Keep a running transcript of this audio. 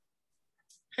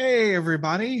Hey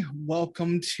everybody,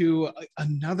 welcome to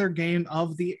another game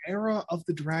of the Era of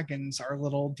the Dragons, our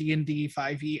little D&D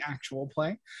 5e actual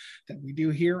play that we do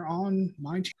here on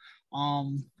my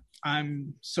channel.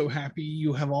 I'm so happy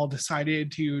you have all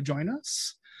decided to join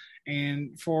us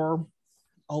and for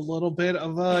a little bit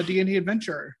of a D&D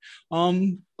adventure.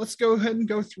 Let's go ahead and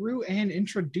go through and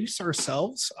introduce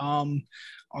ourselves. I'll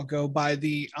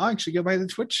actually go by the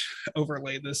Twitch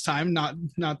overlay this time, not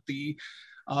the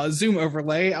Zoom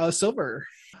overlay. Silver.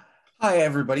 Hi,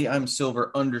 everybody. I'm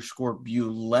Silver underscore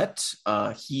Bulette.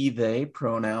 He, they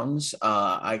pronouns.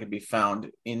 I can be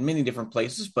found in many different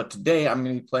places, but today I'm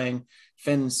going to be playing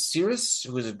Fensiris,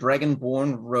 who is a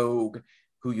dragonborn rogue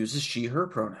who uses she, her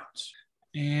pronouns.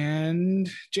 And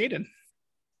Jaden.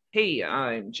 Hey,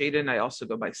 I'm Jaden. I also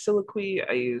go by Soliloquy.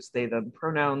 I use they, them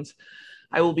pronouns.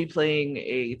 I will be playing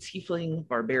a tiefling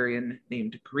barbarian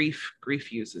named Grief.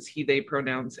 Grief uses he, they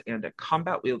pronouns and a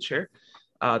combat wheelchair.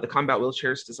 The combat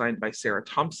wheelchair is designed by Sarah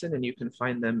Thompson, and you can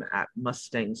find them at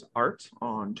Mustang's Art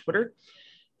on Twitter.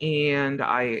 And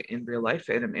I, in real life,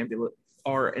 am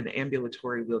an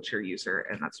ambulatory wheelchair user,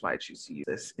 and that's why I choose to use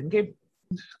this in game.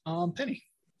 Penny.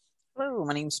 Hello,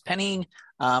 my name's Penny.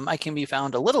 I can be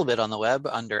found a little bit on the web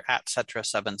under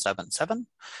 @Cetra777.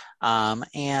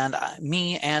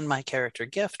 Me and my character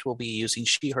Gift will be using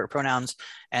she, her pronouns,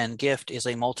 and Gift is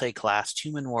a multi-class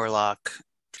human warlock.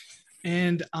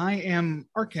 And I am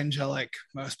Archangelic.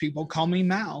 Most people call me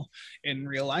Mal in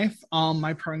real life.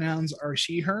 My pronouns are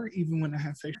she, her, even when I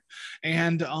have facial.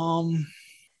 And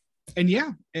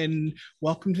yeah, and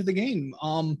welcome to the game.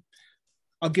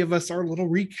 I'll give us our little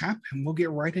recap and we'll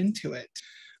get right into it.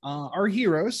 Our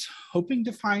heroes, hoping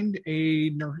to find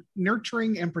a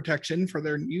nurturing and protection for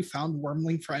their newfound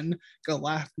wormling friend,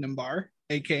 Galafnimbar,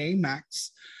 aka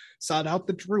Max, sought out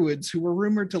the druids who were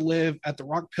rumored to live at the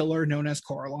rock pillar known as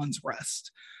Coralon's Rest.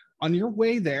 On your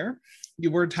way there, you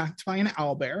were attacked by an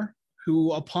owlbear,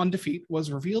 who, upon defeat,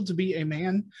 was revealed to be a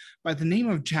man by the name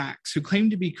of Jax, who claimed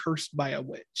to be cursed by a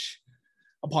witch.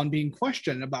 Upon being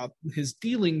questioned about his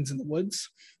dealings in the woods,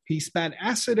 he spat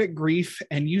acid at Grief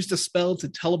and used a spell to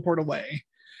teleport away.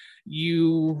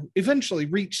 You eventually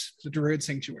reached the Druid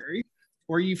Sanctuary,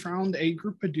 where you found a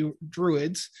group of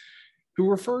druids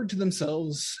who referred to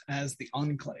themselves as the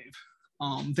Enclave.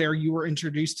 There you were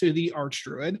introduced to the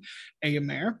Archdruid,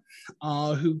 Aemir,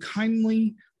 who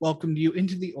kindly welcomed you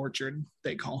into the orchard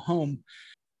they call home.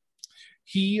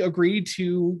 He agreed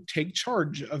to take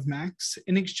charge of Max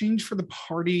in exchange for the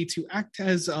party to act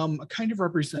as a kind of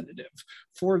representative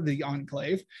for the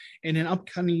Enclave in an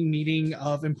upcoming meeting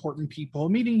of important people, a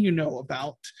meeting you know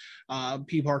about.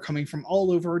 People are coming from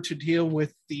all over to deal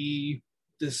with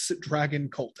this dragon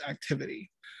cult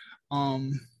activity.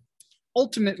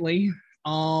 Ultimately,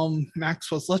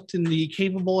 Max was left in the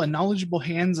capable and knowledgeable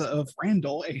hands of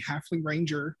Randall, a halfling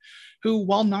ranger who,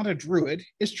 while not a druid,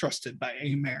 is trusted by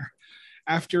Aemir.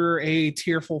 After a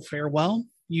tearful farewell,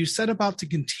 you set about to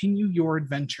continue your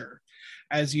adventure.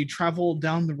 As you travel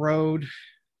down the road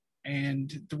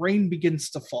and the rain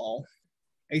begins to fall,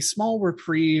 a small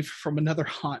reprieve from another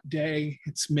hot day.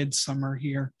 It's midsummer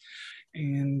here.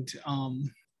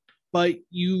 But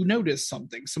you notice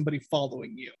somebody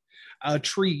following you. A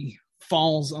tree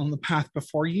falls on the path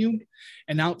before you,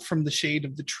 and out from the shade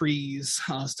of the trees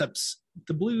steps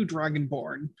the blue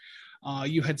dragonborn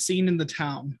you had seen in the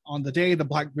town on the day the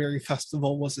Blackberry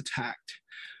Festival was attacked.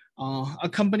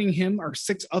 Accompanying him are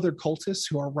 6 other cultists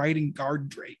who are riding guard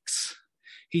drakes.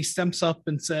 He steps up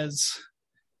and says,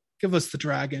 "Give us the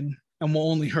dragon, and we'll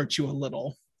only hurt you a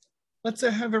little." Let's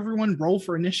have everyone roll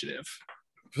for initiative.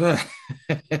 That's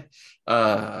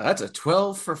a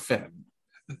 12 for Fen.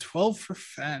 A 12 for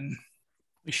Fen.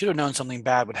 We should have known something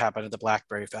bad would happen at the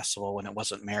Blackberry Festival when it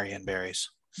wasn't Marion berries.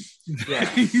 Yeah.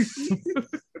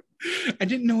 I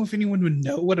didn't know if anyone would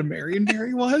know what a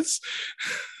Marionberry was,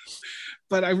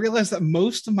 but I realized that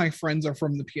most of my friends are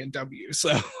from the PNW,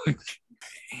 so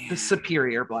The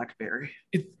superior blackberry.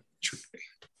 It should be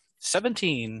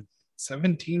 17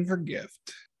 for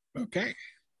Gift. Okay.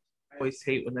 I always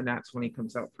hate when the Nat 20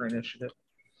 comes out for initiative.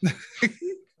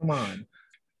 Come on.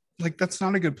 Like, that's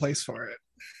not a good place for it.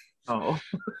 Oh.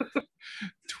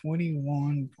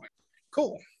 21 point.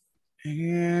 Cool.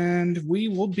 And we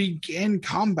will begin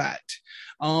combat.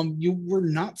 You were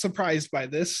not surprised by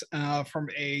this from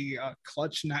a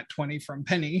clutch nat 20 from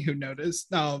Penny, who noticed,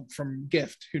 from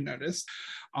Gift, who noticed.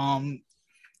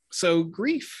 So,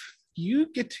 Grief, you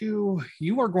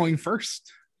are going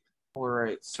first. All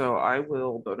right, so I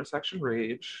will bonus action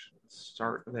rage,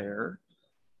 start there,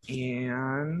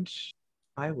 and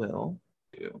I will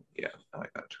I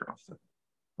gotta turn off the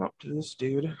up to this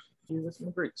dude. Do this in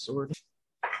a great sword.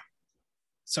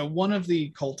 So one of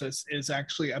the cultists is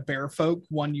actually a bear folk.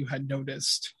 One you had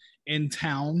noticed in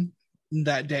town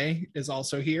that day is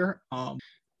also here. Okay.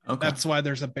 That's why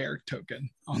there's a bear token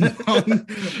on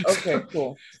Okay,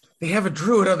 cool. They have a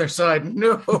druid on their side.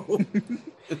 No.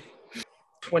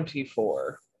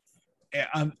 24.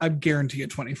 Yeah, I guarantee a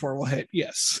 24 will hit.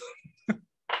 Yes.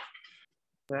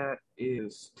 That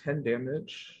is 10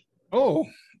 damage. Oh,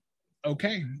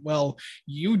 okay. Well,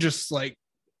 you just like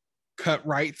cut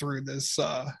right through this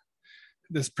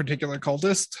particular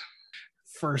cultist.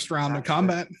 First round of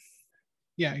combat.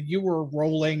 Yeah, you were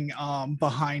rolling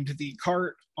behind the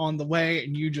cart on the way,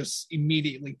 and you just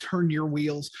immediately turn your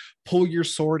wheels, pull your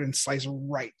sword, and slice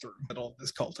right through the middle of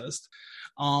this cultist.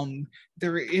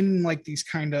 They're in like these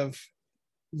kind of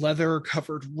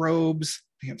leather-covered robes.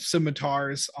 They have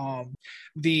scimitars.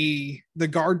 The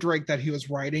guard drake that he was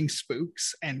riding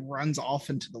spooks and runs off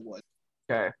into the woods.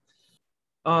 Okay.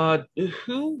 Does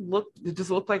it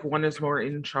look like one is more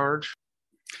in charge?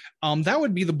 That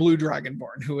would be the blue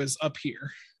dragonborn who is up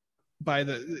here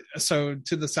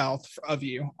to the south of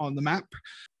you on the map.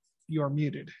 You are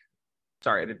muted.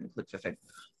 Sorry, I didn't click the thing.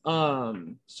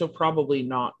 So probably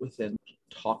not within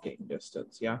talking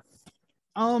distance, yeah?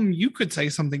 You could say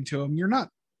something to him. You're not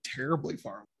terribly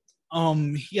far.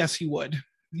 Yes, he would.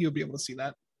 He would be able to see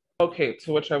that. Okay,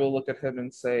 to which I will look at him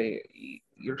and say,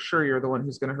 "You're sure you're the one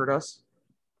who's going to hurt us?"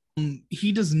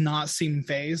 He does not seem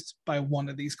phased by one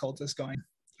of these cultists going.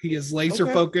 He is laser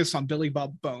focused on Billy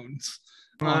Bob Bones.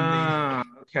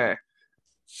 Okay.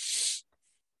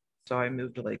 So I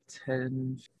moved to like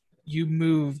 10. You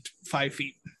moved 5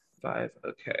 feet. 5,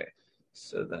 okay.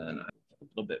 So then I'm a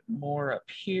little bit more up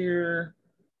here.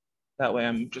 That way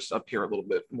I'm just up here a little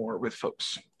bit more with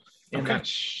folks. And Okay.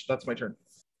 That's my turn.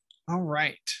 All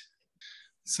right.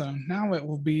 So now it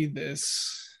will be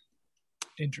this.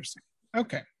 Interesting.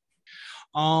 Okay.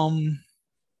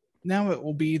 Now it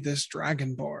will be this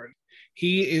dragonborn.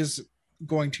 He is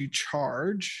going to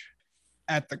charge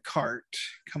at the cart,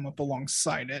 come up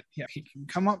alongside it. Yeah, he can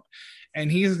come up,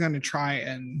 and he is going to try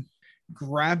and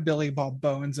grab Billy Bob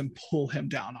Bones and pull him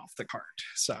down off the cart.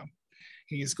 So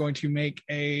he is going to make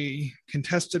a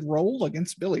contested roll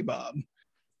against Billy Bob.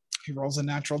 He rolls a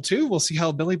natural 2. We'll see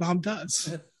how Billy Bob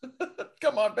does.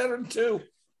 Come on, better than 2.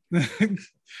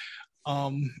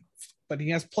 But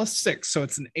he has +6, so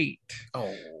it's an 8.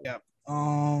 Oh. Yep.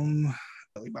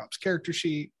 Billy Bob's character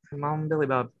sheet. Come on, Billy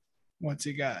Bob. What's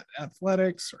he got?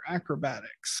 Athletics or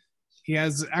acrobatics? He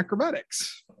has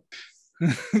acrobatics.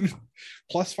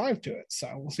 +5 to it, so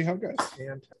we'll see how it goes.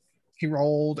 He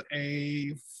rolled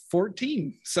a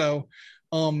 14. So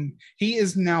he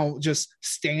is now just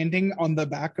standing on the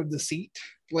back of the seat.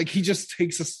 Like he just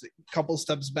takes a couple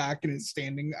steps back and is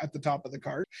standing at the top of the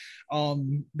cart.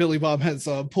 Billy Bob has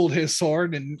pulled his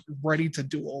sword and ready to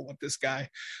duel with this guy.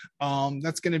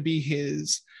 That's going to be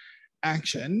his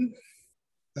action.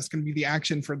 That's going to be the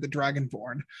action for the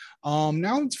Dragonborn.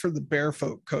 Now it's for the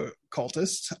Bearfolk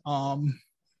cultist,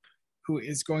 who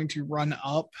is going to run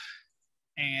up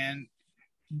and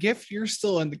Gift, you're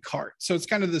still in the cart. So it's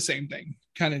kind of the same thing.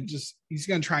 Kind of just, he's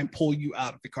going to try and pull you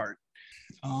out of the cart.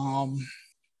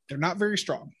 They're not very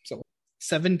strong. So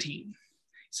 17.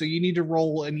 So you need to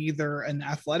roll in either an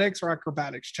athletics or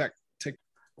acrobatics check to.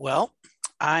 Well,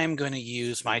 I'm going to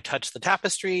use my touch the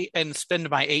tapestry and spend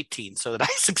my 18 so that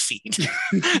I succeed.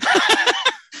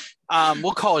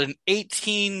 We'll call it an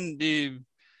 18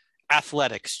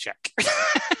 athletics check.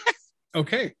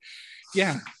 Okay.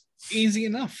 Yeah. Easy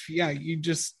enough. Yeah.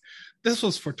 This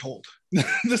was foretold.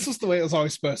 This was the way it was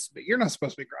always supposed to be. You're not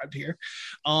supposed to be grabbed here.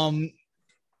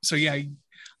 So yeah,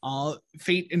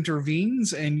 fate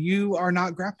intervenes and you are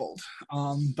not grappled.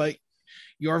 But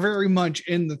you are very much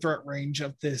in the threat range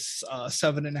of this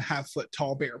 7.5 foot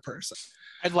tall bear person.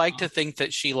 I'd like to think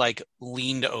that she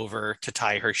leaned over to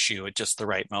tie her shoe at just the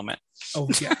right moment. Oh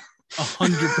yeah,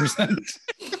 100%.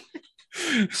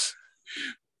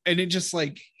 And it just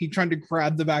he tried to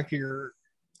grab the back of your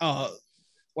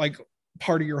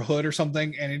part of your hood or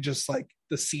something, and it just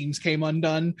the seams came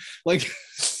undone. Which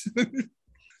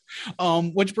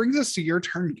brings us to your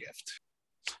turn, Gift.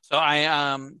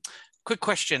 So quick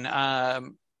question.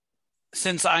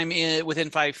 Since I'm within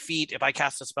 5 feet, if I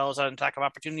cast a spell, is that an attack of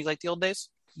opportunity like the old days?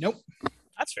 Nope.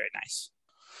 That's very nice.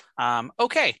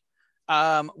 Okay.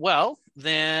 Well,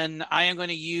 then I am going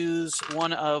to use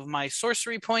one of my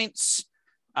sorcery points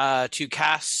to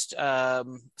cast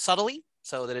subtly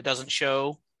so that it doesn't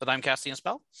show that I'm casting a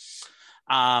spell.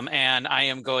 And I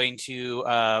am going to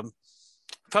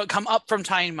come up from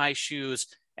tying my shoes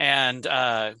and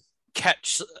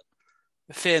catch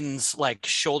Finn's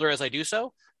shoulder as I do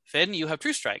so. Finn, you have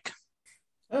True Strike.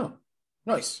 Oh,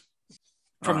 nice.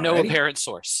 from no Alrighty. apparent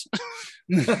source.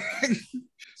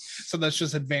 So that's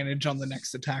just advantage on the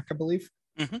next attack, I believe.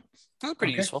 That's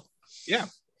pretty Okay. useful. Yeah.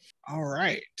 All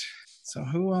right. So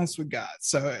who else we got?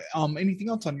 So anything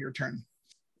else on your turn?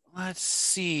 Let's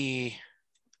see.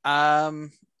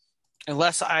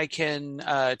 Unless I can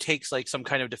take like some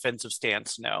kind of defensive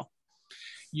stance, no.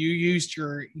 You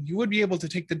would be able to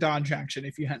take the dodge action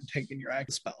if you hadn't taken your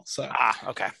axe spell. So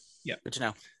Okay. Yeah. Good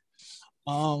to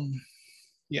know.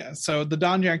 Yeah, so the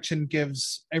dodge action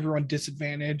gives everyone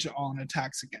disadvantage on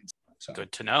attacks against. So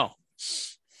Good to know.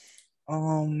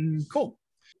 cool.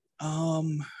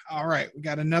 All right, we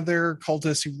got another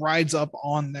cultist who rides up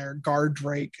on their guard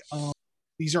drake.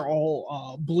 These are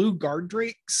all blue guard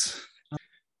drakes.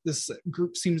 This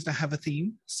group seems to have a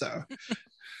theme, so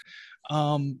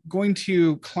going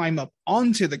to climb up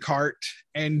onto the cart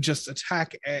and just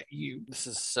attack at you. This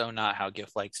is so not how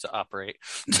GIF likes to operate.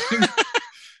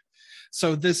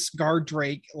 So this guard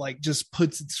drake like just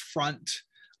puts its front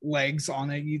legs on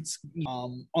it. It's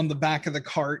on the back of the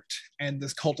cart, and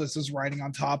this cultist is riding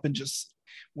on top, and just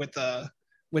with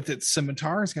its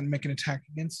scimitar is going to make an attack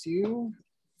against you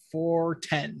for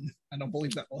 10. I don't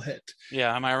believe that will hit.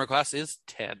 Yeah, my armor class is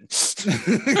 10. It's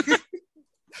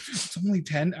only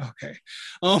 10. Okay.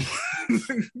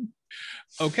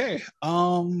 Okay.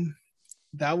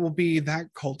 That will be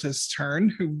that cultist's turn,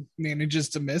 who manages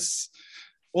to miss.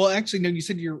 Well, actually, no. You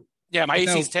said Yeah, my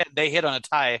AC is No. 10. They hit on a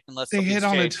tie unless they hit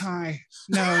on something's a changed. tie.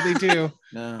 No, they do.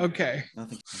 No, Okay.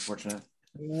 nothing unfortunate.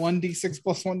 1d6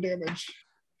 plus 1 damage.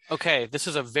 Okay, this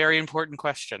is a very important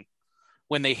question.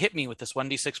 When they hit me with this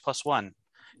 1d6 plus 1,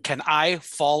 can I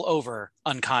fall over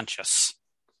unconscious?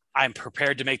 I'm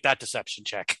prepared to make that deception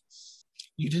check.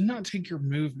 You did not take your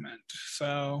movement,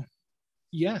 so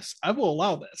yes, I will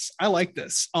allow this. I like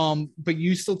this. But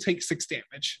you still take 6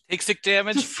 damage. Take 6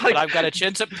 damage, Just like- but I've got a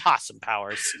chance at possum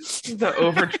powers. The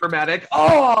over dramatic.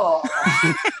 Oh,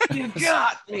 you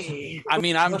got me. I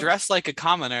mean, I'm dressed like a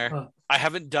commoner. I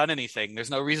haven't done anything. There's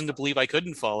no reason to believe I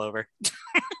couldn't fall over.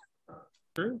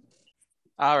 True.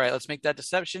 All right, let's make that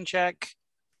deception check.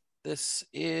 This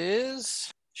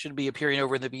should be appearing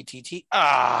over in the BTT.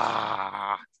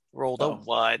 Rolled a Oh.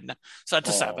 1. So that's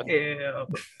a 7. Yeah.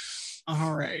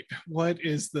 All right. What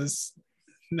is this?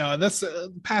 No, that's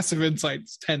passive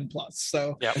insight's 10 plus.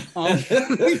 So Yep. um,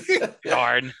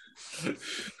 Darn.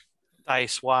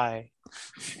 Dice, why?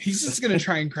 he's just gonna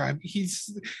try and cry.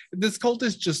 This cult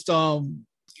is just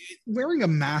wearing a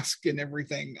mask and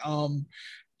everything.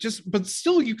 But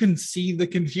still you can see the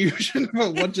confusion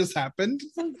about what just happened.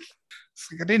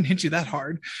 It's like I didn't hit you that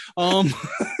hard.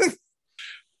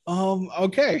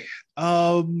 Okay.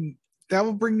 That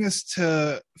will bring us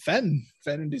to Fen.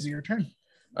 Fen, it is your turn.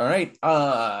 All right.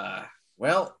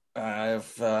 Well, I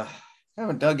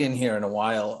haven't dug in here in a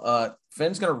while.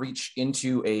 Fenn's gonna reach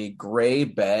into a gray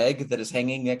bag that is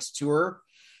hanging next to her.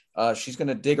 She's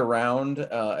gonna dig around,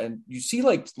 and you see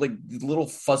like little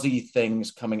fuzzy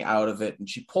things coming out of it, and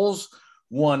she pulls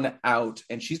one out,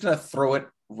 and she's gonna throw it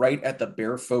right at the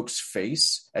bear folk's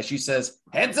face as she says,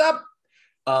 "Heads up!"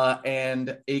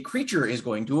 And a creature is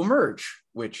going to emerge,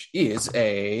 which is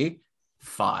a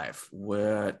 5.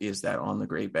 What is that on the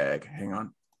gray bag? Hang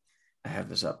on. I have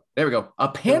this up. There we go. A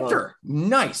panther.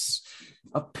 Nice.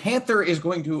 A panther is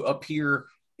going to appear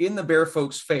in the bear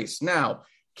folk's face. Now,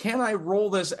 can I roll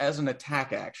this as an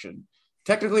attack action?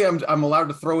 Technically, I'm allowed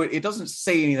to throw it. It doesn't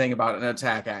say anything about an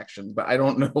attack action, but I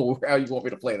don't know how you want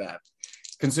me to play that,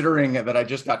 considering that I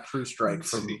just got True Strike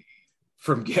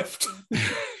from Gift.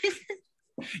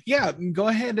 Yeah, go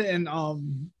ahead and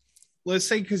let's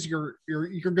say because you're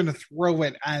gonna throw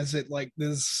it as it like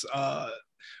this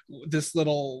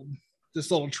little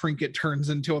trinket turns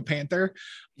into a panther.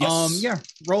 Yes. Yeah,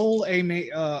 roll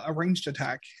a ranged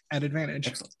attack at advantage.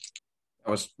 Excellent.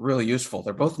 That was really useful.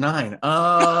 They're both 9.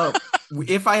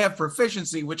 If I have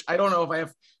proficiency, which I don't know if I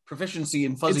have proficiency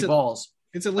in fuzzy balls.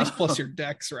 It's at least plus your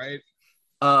dex, right?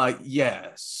 Yeah.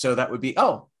 So that would be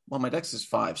my dex is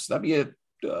 5, so that'd be a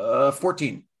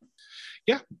 14.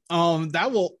 Yeah. That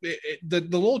will the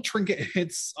little trinket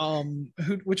hits.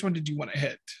 Which one did you want to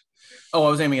hit? Oh,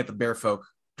 I was aiming at the bear folk,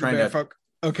 trying to folk.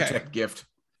 Okay. protect Gift.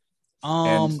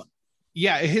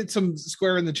 Yeah, it hits him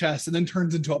square in the chest and then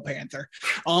turns into a panther.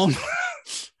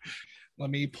 Let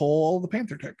me pull the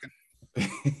panther token.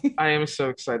 I am so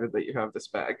excited that you have this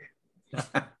bag.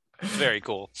 Very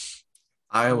cool.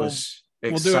 I was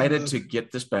we'll excited to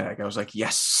get this bag. I was like,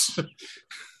 yes.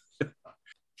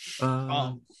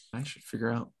 I should figure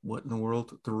out what in the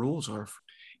world the rules are for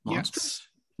monsters. Yes.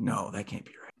 No, that can't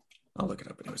be right. I'll look it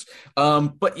up anyways.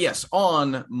 But yes,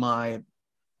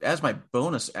 as my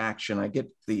bonus action, I get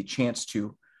the chance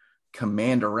to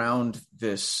command around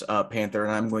this panther,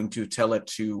 and I'm going to tell it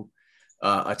to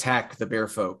attack the bear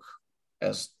folk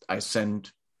as I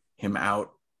send him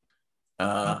out.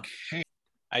 Okay.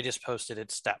 I just posted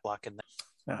its stat block in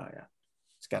there. Oh, yeah.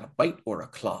 It's got a bite or a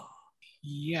claw.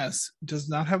 Yes, does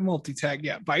not have multi-tag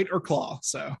yet. Bite or claw.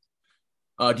 So,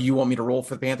 do you want me to roll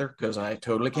for the panther? Because I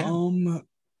totally can.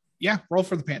 Yeah, roll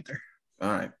for the panther.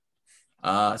 All right.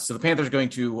 So the panther's going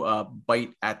to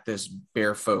bite at this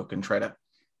bear folk and try to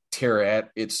tear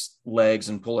at its legs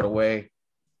and pull it away.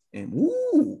 And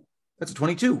woo, that's a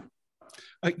 22.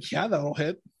 Yeah, that'll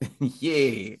hit.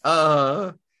 Yay.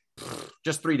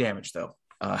 Just 3 damage though,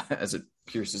 as it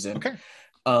pierces in. Okay.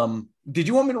 Did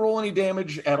you want me to roll any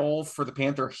damage at all for the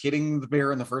panther hitting the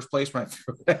bear in the first place when I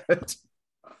threw it?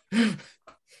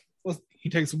 Well, he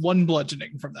takes 1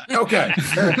 bludgeoning from that. Okay,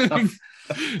 fair enough.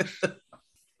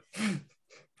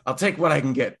 I'll take what I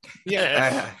can get.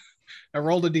 Yeah. I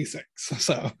rolled a d6,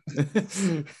 so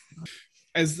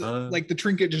as like the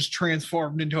trinket just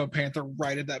transformed into a panther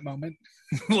right at that moment,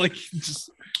 like just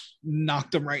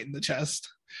knocked him right in the chest.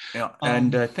 Yeah,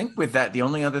 and I think with that, the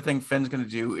only other thing Fenn's going to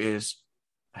do is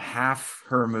half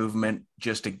her movement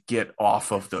just to get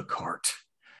off of the cart.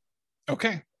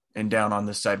 Okay. And down on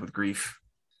this side with Grief.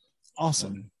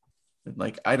 Awesome. And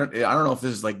like I don't know if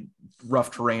this is like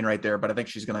rough terrain right there, but I think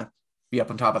she's gonna be up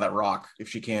on top of that rock if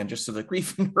she can, just so that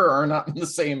Grief and her are not in the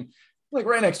same, like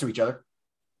right next to each other.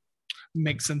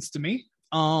 Makes sense to me.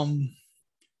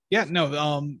 Yeah,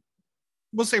 no,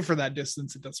 we'll say for that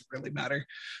distance it doesn't really matter.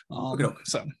 Okay.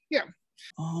 So yeah.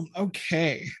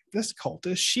 Okay. This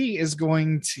cultist, she is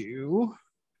going to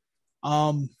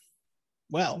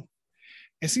well,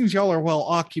 it seems y'all are well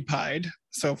occupied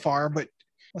so far, but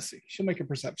let's see. She'll make a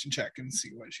perception check and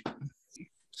see what she can see.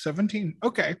 17.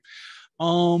 Okay.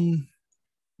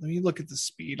 Let me look at the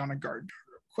speed on a guard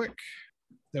real quick.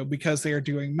 Though because they are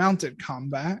doing mounted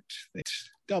combat, they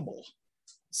double.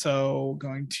 So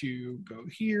going to go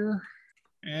here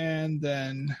and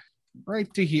then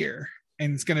right to here.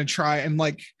 And it's going to try and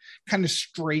like kind of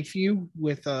strafe you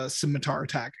with a scimitar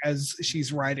attack as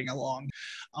she's riding along.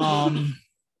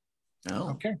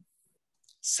 Okay.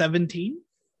 17.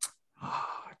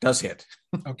 Does hit.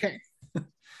 Okay.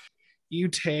 You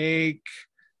take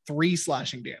 3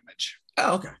 slashing damage.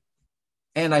 Oh, okay.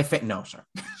 And I think no, sorry.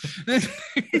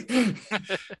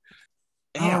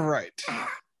 All right.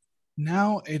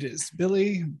 Now it is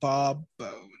Billy Bob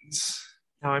Bones.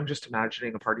 Now I'm just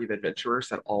imagining a party of adventurers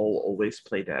that all always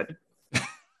play dead.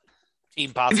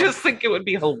 Team I Possum. just think it would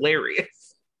be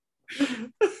hilarious.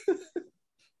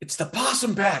 It's the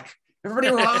Possum Pack. Everybody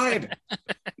ride.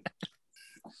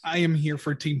 I am here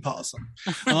for Team Possum.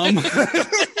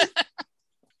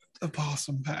 The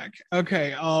Possum Pack.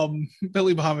 Okay.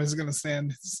 Billy Bob is gonna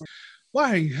stand.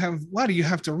 Why do you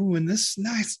have to ruin this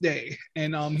nice day?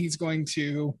 And he's going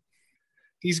to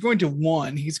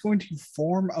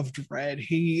form of dread.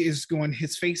 His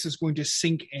face is going to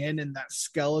sink in, and that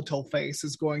skeletal face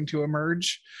is going to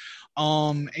emerge.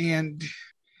 And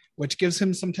which gives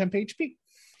him some temp HP.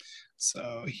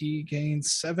 So he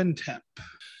gains 7 temp.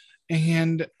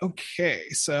 And okay,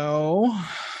 so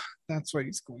that's what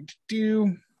he's going to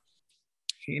do.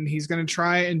 And he's going to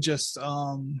try and just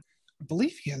I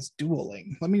believe he has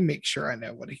dueling. Let me make sure I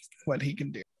know what he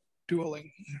can do.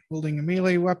 Dueling, wielding a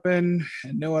melee weapon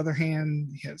and no other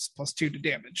hand. He has +2 to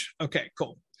damage. Okay,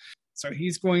 cool. So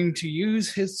he's going to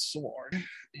use his sword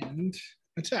and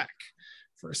attack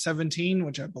for 17,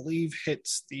 which I believe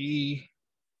hits the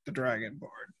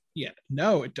Dragonborn. Yeah,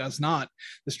 no, it does not.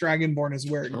 This Dragonborn is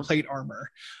wearing plate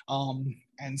armor,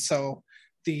 and so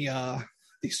the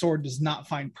sword does not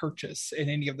find purchase in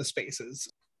any of the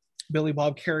spaces. Billy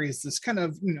Bob carries this kind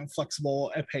of,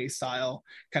 flexible epee style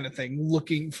kind of thing,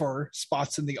 looking for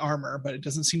spots in the armor, but it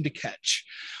doesn't seem to catch.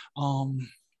 All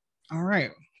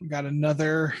right, we got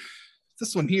another.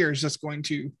 This one here is just going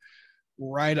to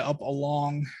ride up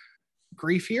along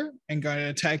Grief here and going to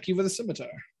attack you with a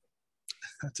scimitar.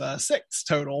 That's 6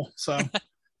 total, so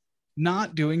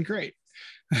not doing great.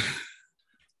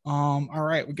 All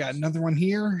right, we got another one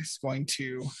here. It's going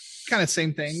to kind of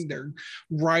same thing. They're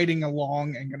riding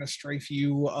along and going to strafe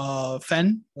you,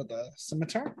 Fen, with a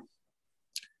scimitar.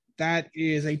 That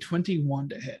is a 21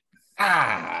 to hit.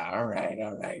 All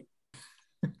right.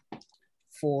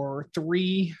 For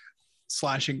 3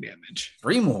 slashing damage.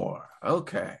 3 more.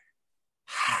 Okay.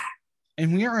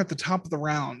 And we are at the top of the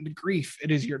round. Grief, it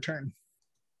is your turn.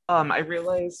 I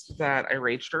realized that I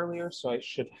raged earlier, so I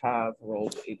should have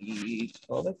rolled a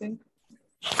D12, I think.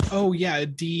 Oh, yeah, a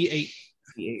D8.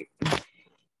 D8.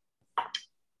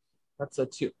 That's a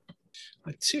 2.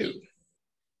 A 2.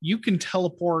 You can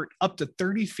teleport up to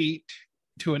 30 feet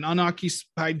to an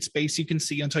unoccupied space you can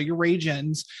see until your rage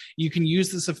ends. You can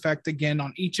use this effect again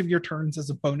on each of your turns as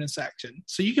a bonus action.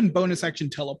 So you can bonus action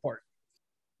teleport.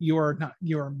 You are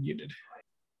muted.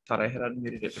 Thought I had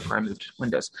unmuted it before I moved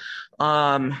windows.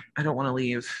 I don't want to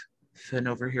leave Finn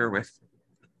over here with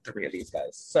 3 of these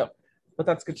guys. So, but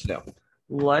that's good to know.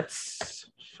 Let's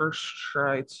first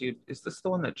try to, is this the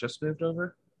one that just moved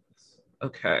over?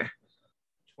 Okay.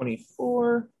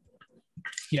 24.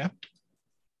 Yeah.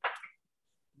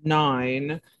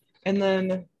 9. And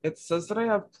then it says that I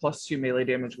have +2 melee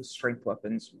damage with strength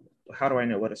weapons. How do I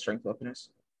know what a strength weapon is?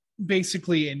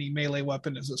 Basically, any melee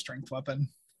weapon is a strength weapon.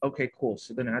 Okay, cool.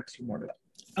 So then add 2 more to that.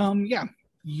 Yeah.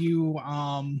 You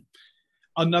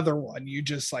another one. You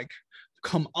just like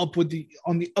come up with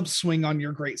on the upswing on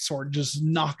your great sword, just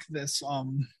knock this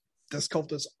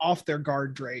cultist off their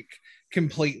guard drake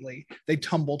completely. They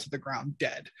tumble to the ground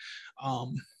dead.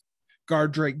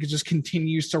 Guard drake just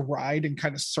continues to ride and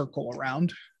kind of circle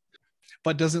around,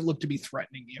 but doesn't look to be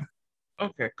threatening you.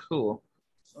 Okay, cool.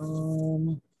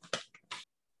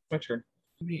 My turn.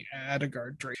 Let me add a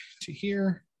guard drake to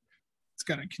here. It's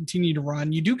going to continue to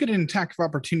run. You do get an attack of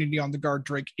opportunity on the guard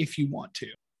drake if you want to.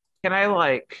 Can I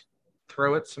like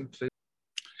throw it some food?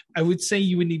 I would say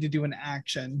you would need to do an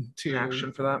action to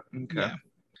Action for that? Okay.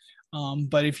 Yeah.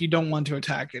 But if you don't want to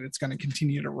attack it, it's going to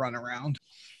continue to run around.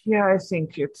 Yeah, I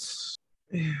think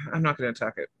I'm not going to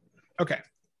attack it. Okay.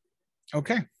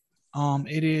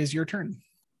 It is your turn.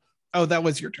 Oh, that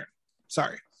was your turn.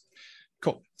 Sorry.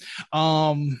 Cool.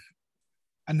 I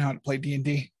know how to play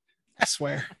D&D. I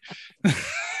swear.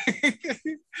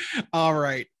 All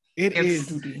right.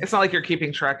 It's not like you're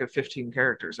keeping track of 15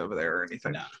 characters over there or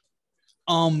anything.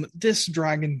 No. This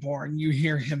dragonborn, you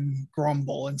hear him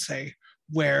grumble and say,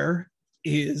 "Where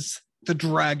is the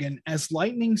dragon?" As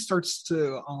lightning starts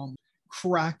to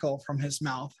crackle from his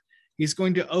mouth, he's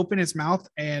going to open his mouth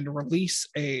and release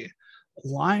a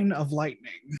line of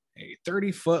lightning, a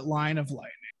 30-foot line of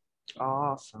lightning.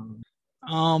 Awesome.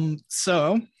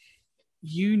 So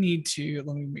you need to,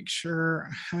 let me make sure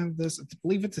I have this. I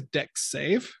believe it's a dex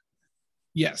save.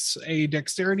 Yes, a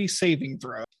dexterity saving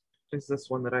throw. Is this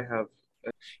one that I have?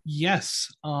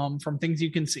 Yes, from things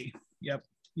you can see. Yep,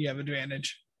 you have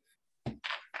advantage.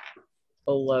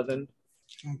 11.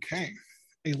 Okay.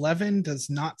 11 does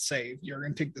not save. You're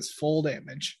going to take this full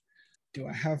damage. Do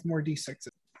I have more d6s?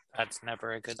 That's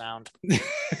never a good sound.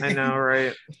 I know,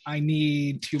 right? I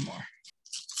need 2 more.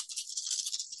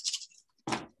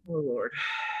 Oh, Lord.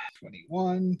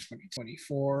 21, 20,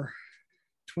 24,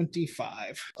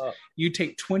 25. Oh. You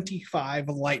take 25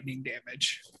 lightning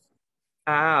damage.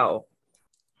 Ow.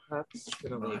 That's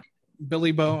gonna make...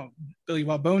 Billy Bob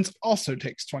Bones also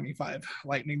takes 25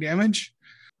 lightning damage.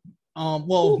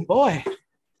 Oh, boy.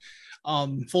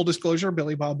 Full disclosure,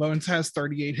 Billy Bob Bones has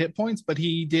 38 hit points, but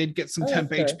he did get some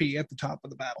temp HP at the top of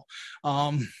the battle.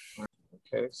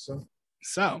 Okay,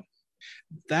 so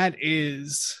that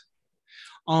is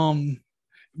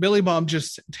Billy Bob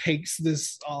just takes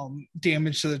this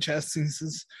damage to the chest and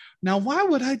says, "Now why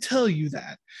would I tell you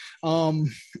that?"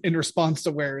 In response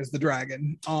to "Where is the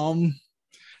dragon?"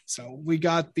 So we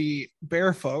got the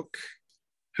bear folk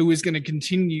who is going to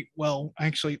continue. Well,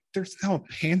 actually, there's now a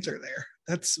panther there.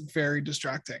 That's very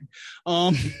distracting.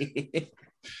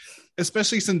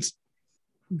 Especially since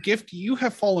Gift, you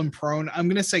have fallen prone. I'm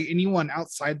going to say anyone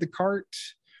outside the cart.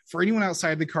 For anyone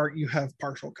outside the cart, you have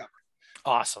partial cover.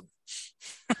 Awesome.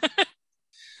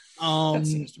 That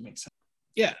seems to make sense.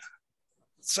 Yeah.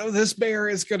 So this bear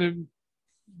is going to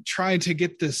try to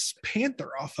get this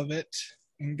panther off of it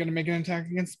and going to make an attack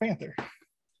against the panther.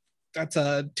 That's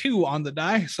a 2 on the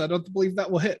die, so I don't believe that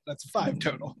will hit. That's a 5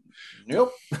 total.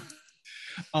 Nope.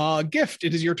 Gift,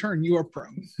 it is your turn. You are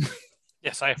prone.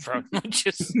 Yes, I am prone, which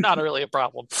is not really a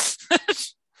problem.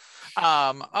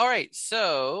 All right,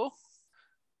 so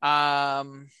I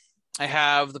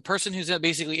have the person who's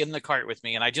basically in the cart with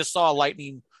me, and I just saw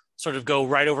lightning sort of go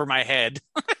right over my head.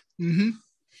 Mm-hmm.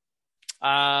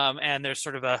 And there's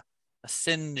sort of a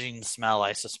singeing smell,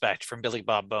 I suspect, from Billy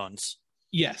Bob Bones.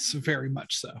 Yes, very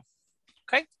much so.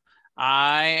 Okay.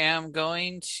 I am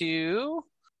going to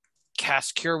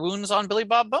cast Cure Wounds on Billy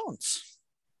Bob Bones.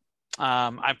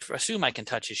 I assume I can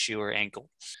touch his shoe or ankle.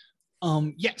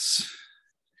 Yes.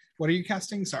 What are you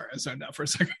casting? Sorry, I zoned out for a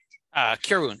second.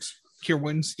 Cure Wounds. Cure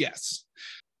Wounds, yes.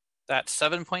 That's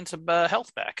 7 points of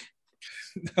health back.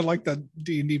 I like that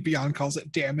D&D Beyond calls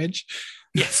it damage.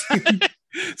 Yes.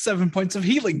 7 points of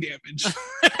healing damage.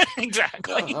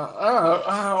 Exactly.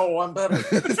 I'm better.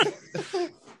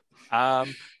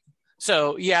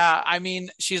 So yeah, I mean,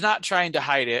 she's not trying to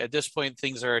hide it. At this point,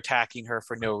 things are attacking her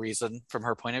for no reason from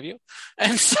her point of view.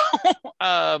 And so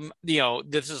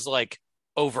this is like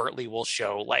overtly will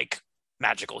show like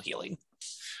magical healing.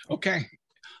 Okay.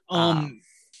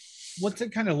 What's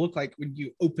it kind of look like when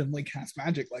you openly cast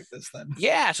magic like this then?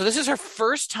 Yeah, so this is her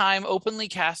first time openly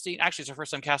casting. Actually, it's her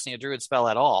first time casting a druid spell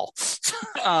at all.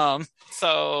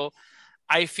 So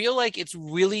I feel like it's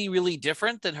really, really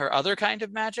different than her other kind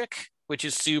of magic, which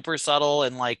is super subtle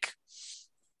and like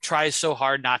tries so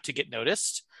hard not to get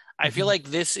noticed. I feel like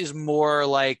this is more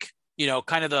like,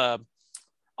 kind of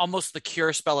almost the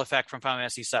cure spell effect from Final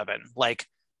Fantasy VII, like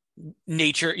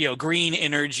nature, green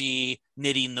energy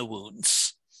knitting the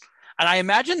wounds. And I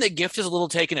imagine that Gift is a little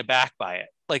taken aback by it.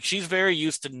 Like she's very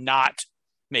used to not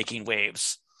making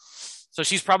waves. So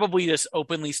she's probably just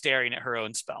openly staring at her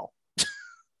own spell.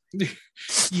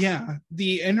 Yeah,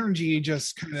 the energy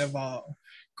just kind of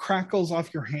crackles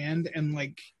off your hand, and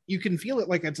like you can feel it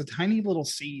like it's a tiny little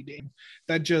seed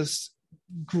that just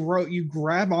you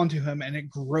grab onto him and it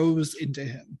grows into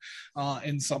him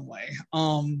in some way.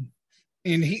 And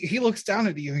he looks down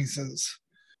at you and he says,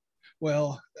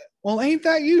 well, ain't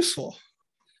that useful?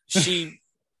 She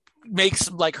makes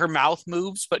like her mouth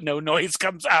moves, but no noise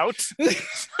comes out.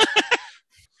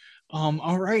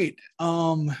 All right.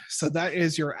 So that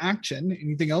is your action.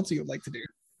 Anything else you would like to do?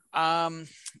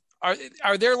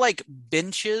 Are there like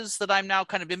benches that I'm now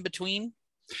kind of in between?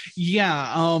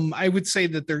 Yeah. I would say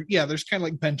that there's kind of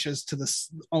like benches to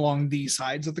this along the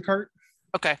sides of the cart.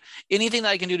 Okay. Anything that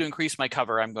I can do to increase my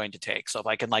cover, I'm going to take. So if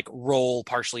I can like roll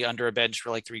partially under a bench for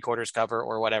like 3/4 cover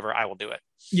or whatever, I will do it.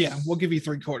 Yeah, we'll give you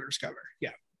 3/4 cover.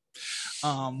 Yeah.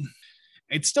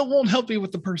 It still won't help you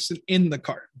with the person in the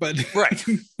cart, but right.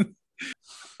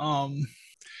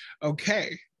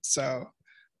 Okay. So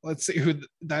let's see who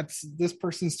that's this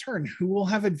person's turn. Who will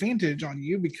have advantage on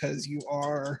you because you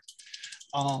are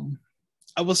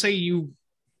I will say you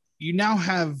now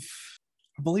have,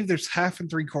 I believe there's 1/2 and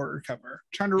 3/4 cover.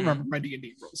 I'm trying to remember my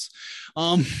D&D rules.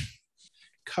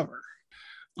 Cover.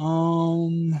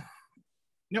 Nope,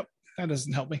 that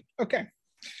doesn't help me. Okay.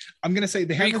 I'm going to say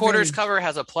they have 3/4 cover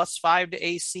has a +5 to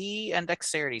AC and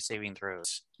dexterity saving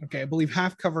throws. Okay, I believe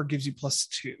half cover gives you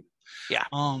 +2. Yeah.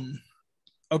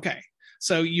 Okay.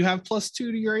 So you have +2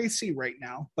 to your AC right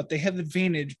now, but they have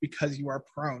advantage because you are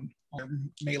prone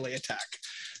on melee attack.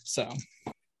 So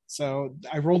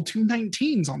I rolled 2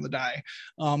 19s on the die.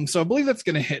 So I believe that's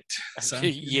going to hit. So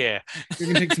yeah. You're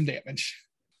going to take some damage.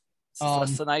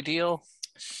 Less than ideal.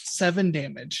 7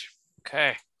 damage.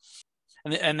 Okay.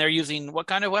 And they're using what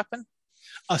kind of weapon?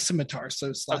 A scimitar,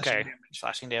 so slashing damage.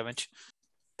 Slashing damage.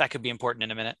 That could be important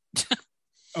in a minute.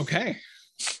 Okay.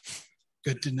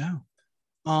 Good to know.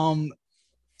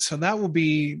 So that will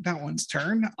be that one's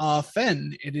turn.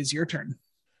 Fen, it is your turn.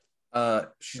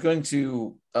 She's going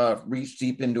to reach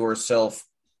deep into herself,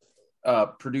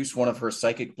 produce one of her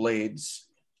psychic blades,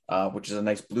 which is a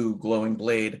nice blue glowing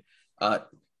blade.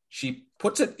 She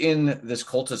puts it in this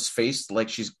cultist's face like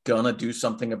she's gonna do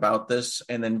something about this,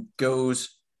 and then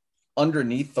goes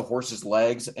underneath the horse's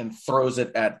legs and throws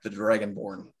it at the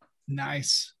Dragonborn.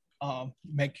 Nice.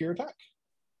 Make your attack.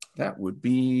 That would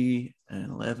be an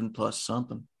 11 plus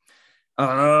something.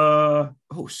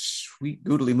 Sweet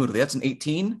goodly moodly. That's an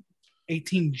 18.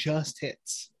 18 just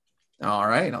hits. All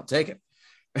right, I'll take it.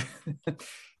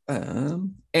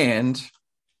 And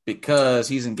because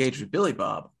he's engaged with Billy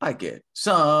Bob, I get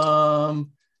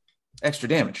some extra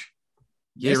damage.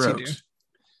 Yes, you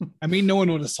do. I mean, no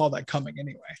one would have saw that coming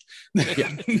anyway.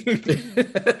 Yeah.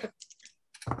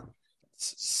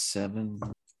 7.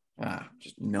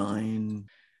 Just 9.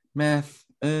 Math.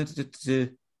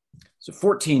 So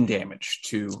 14 damage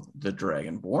to the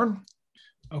Dragonborn.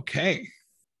 Okay.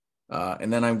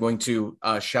 And then I'm going to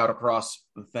shout across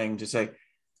the thing to say,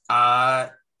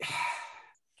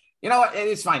 you know what?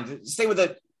 It's fine. Stay with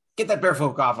it. Get that bear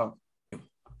folk off him.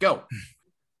 Go.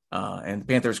 And the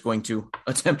Panther's going to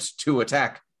attempt to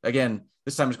attack again.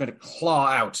 This time it's going to claw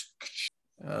out.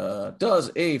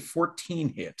 Does a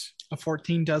 14 hit? A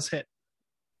 14 does hit.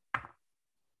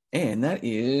 And that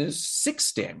is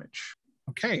 6 damage.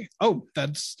 Okay. Oh,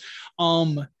 that's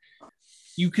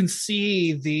you can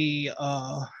see the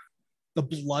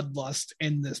bloodlust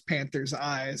in this panther's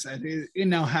eyes, and it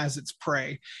now has its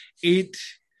prey. It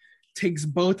takes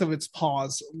both of its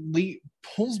paws,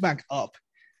 pulls back up,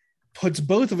 puts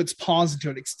both of its paws into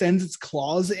it, extends its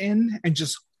claws in, and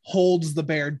just holds the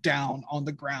bear down on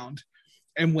the ground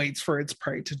and waits for its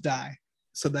prey to die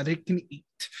so that it can eat.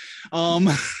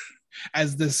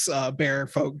 As this bear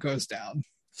folk goes down.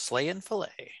 Slay and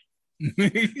fillet.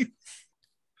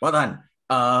 Well done.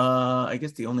 I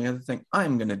guess the only other thing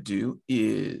I'm gonna do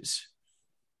is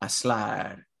I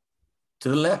slide to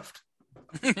the left.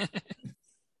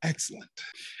 Excellent.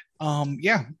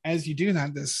 Yeah, as you do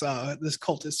that, this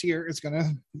cultist here is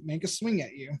gonna make a swing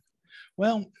at you.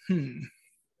 Well,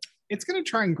 it's gonna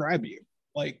try and grab you,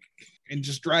 like, and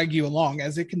just drag you along,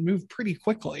 as it can move pretty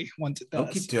quickly once it does.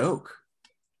 Okie doke.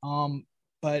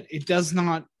 But it does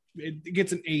not. It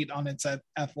gets an 8 on its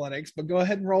athletics. But go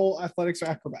ahead and roll athletics or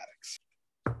acrobatics.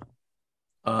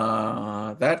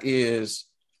 That is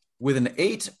with an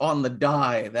 8 on the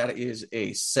die. That is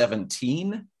a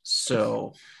 17.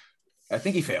 So I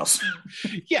think he fails.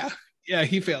 Yeah,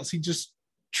 he fails. He just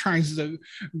tries to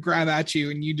grab at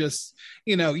you, and you just,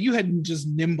 you had just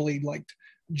nimbly like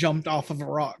jumped off of a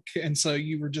rock, and so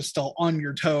you were just still on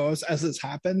your toes as this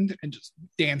happened and just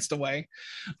danced away.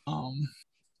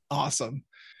 Awesome.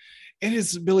 It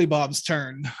is Billy Bob's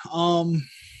turn.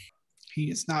 He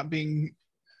is not being.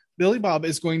 Billy Bob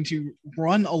is going to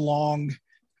run along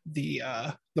the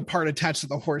part attached to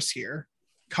the horse here,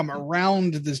 come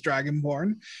around this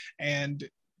Dragonborn, and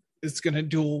it's going to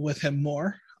duel with him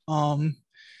more,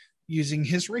 using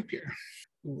his rapier.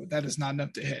 Ooh, that is not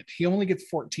enough to hit. He only gets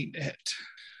 14 to hit.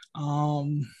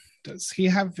 Does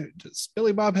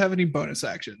Billy Bob have any bonus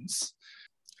actions?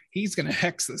 He's going to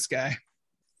hex this guy.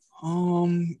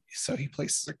 So he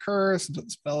places a curse until the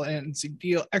spell ends. He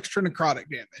deal extra necrotic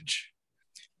damage.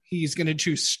 He's going to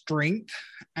choose strength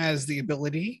as the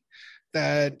ability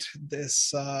that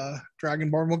this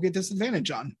Dragonborn will get disadvantage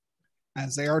on,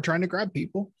 as they are trying to grab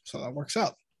people. So that works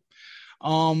out.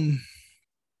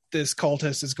 This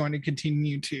cultist is going to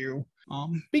continue to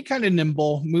be kind of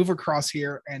nimble, move across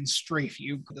here, and strafe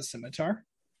you with the scimitar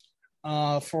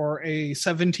for a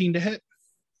 17 to hit.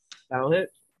 That'll hit.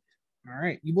 All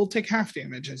right, you will take half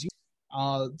damage as you.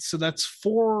 So that's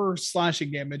 4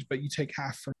 slashing damage, but you take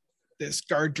half from this.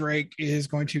 Guard Drake is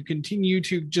going to continue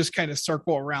to just kind of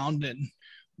circle around and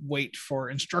wait for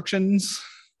instructions.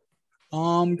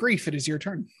 Grief, it is your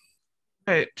turn.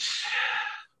 All right.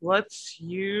 Let's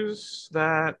use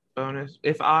that bonus.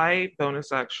 If I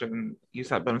use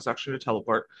that bonus action to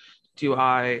teleport, do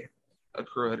I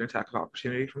accrue an attack of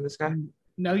opportunity from this guy?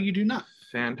 No, you do not.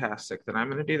 Fantastic. Then I'm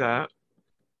going to do that.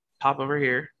 Pop over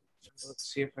here.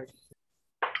 Let's see if I can.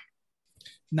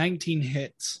 19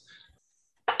 hits.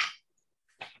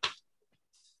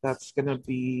 That's going to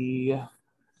be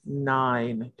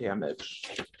 9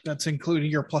 damage. That's including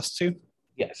your +2?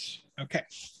 Yes. Okay.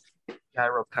 Yeah, I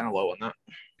rolled kind of low on that.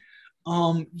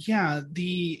 Yeah,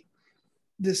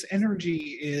 this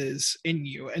energy is in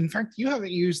you. In fact, you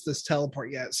haven't used this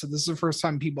teleport yet, so this is the first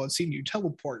time people have seen you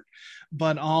teleport.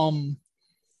 But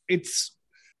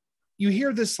you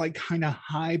hear this like kind of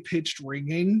high-pitched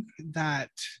ringing that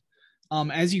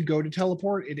as you go to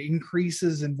teleport, it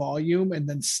increases in volume and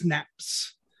then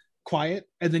snaps quiet,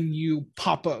 and then you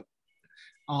pop up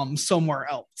somewhere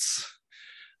else.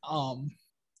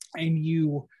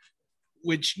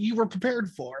 Which you were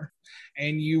prepared for,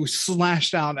 and you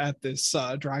slashed out at this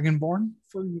Dragonborn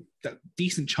for a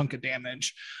decent chunk of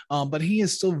damage, but he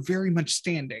is still very much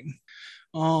standing.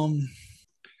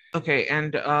 Okay,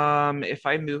 and if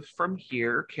I move from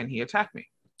here, can he attack me?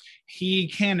 He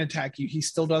can attack you. He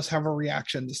still does have a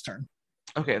reaction this turn.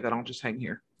 Okay, then I'll just hang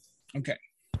here. Okay.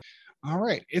 All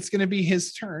right, it's going to be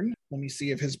his turn. Let me see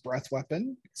if his breath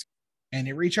weapon, and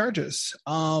it recharges.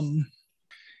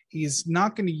 He's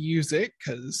not going to use it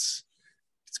because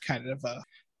it's kind of a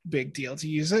big deal to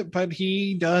use it, but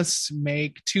he does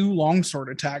make 2 longsword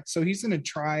attacks, so he's going to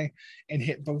try and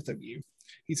hit both of you.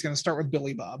 He's going to start with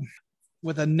Billy Bob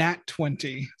with a nat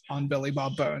 20 on Billy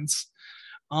Bob Bones.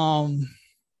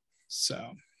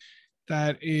 So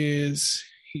that is,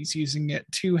 he's using it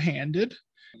 2-handed.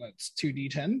 That's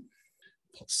 2d10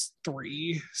 plus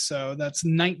 3, so that's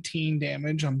 19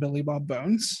 damage on Billy Bob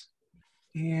Bones.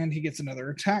 And he gets another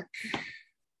attack.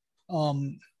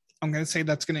 I'm going to say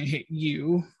that's going to hit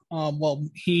you.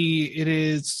 It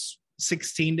is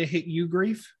 16 to hit you,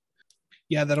 Grief.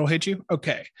 Yeah, that'll hit you.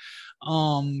 Okay.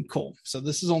 Cool. So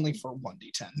this is only for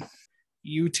 1d10.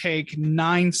 You take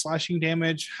 9 slashing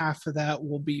damage. Half of that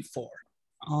will be 4.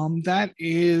 That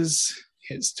is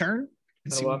his turn.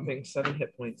 A whopping 7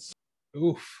 hit points.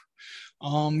 Oof.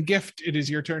 Gift, it is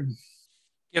your turn.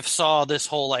 Gift saw this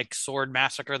whole like sword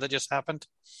massacre that just happened.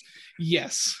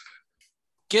 Yes.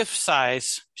 Gift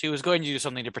sighs. She was going to do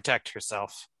something to protect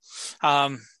herself,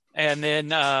 and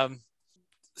then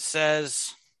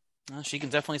says, well, she can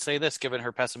definitely say this given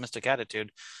her pessimistic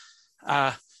attitude.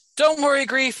 Don't worry,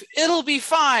 Grief. It'll be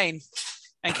fine.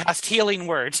 And cast Healing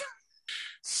Word.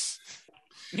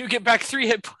 You get back 3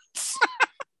 hit points.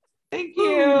 Thank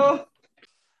you.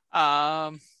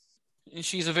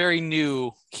 She's a very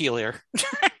new healer.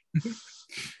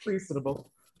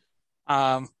 Reasonable.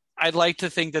 I'd like to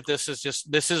think that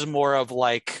this is more of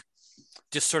like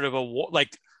just sort of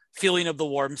like feeling of the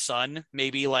warm sun,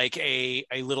 maybe like a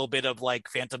little bit of like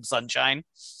phantom sunshine.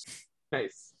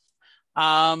 Nice.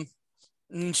 And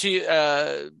she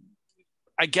I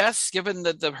guess given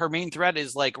that her main threat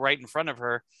is like right in front of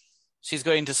her, she's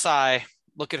going to sigh,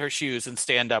 look at her shoes, and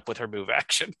stand up with her move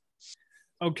action.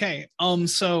 Okay.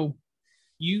 So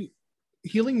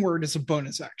healing word is a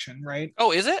bonus action, right?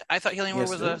 Oh, is it? I thought healing word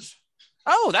was it is.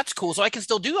 Oh, that's cool. So I can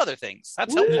still do other things.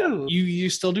 That's helpful. You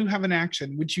still do have an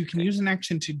action, which you can use an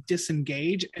action to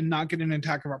disengage and not get an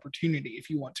attack of opportunity if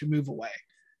you want to move away.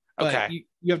 But Okay.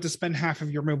 you have to spend half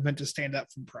of your movement to stand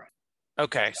up from prone.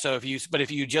 Okay. So if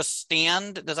you just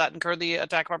stand, does that incur the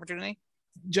attack of opportunity?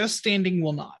 Just standing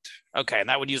will not. Okay, and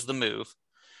that would use the move.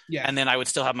 Yeah. And then I would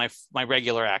still have my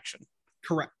regular action.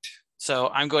 Correct. So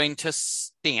I'm going to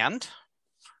stand.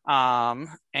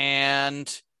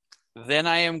 And then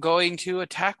I am going to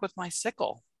attack with my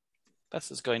sickle. This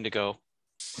is going to go.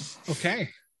 Okay.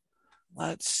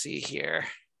 Let's see here.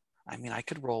 I mean, I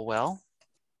could roll well.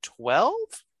 12?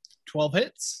 12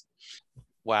 hits.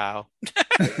 Wow.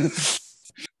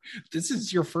 This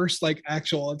is your first like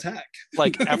actual attack.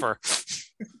 Like ever.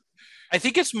 I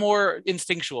think it's more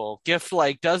instinctual. Gift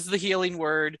like does the healing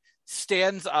word,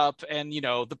 stands up, and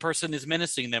the person is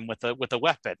menacing them with a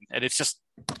weapon, and it's just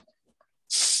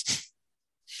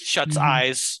shuts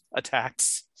eyes,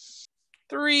 attacks.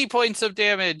 3 points of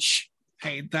damage.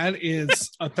 Hey, that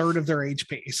is a third of their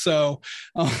HP. So,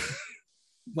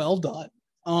 well done.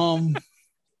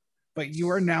 But you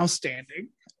are now standing.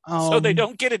 So they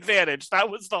don't get advantage. That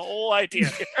was the whole idea.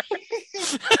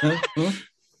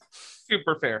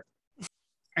 Super fair.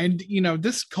 And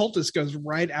this cultist goes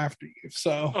right after you.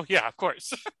 So, Oh yeah, of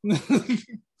course.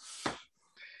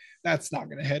 that's not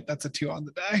gonna hit. That's a 2 on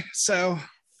the die. So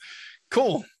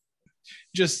cool.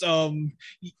 Just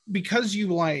because you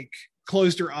like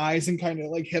closed your eyes and kind of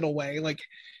like hid away, like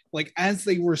as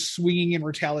they were swinging in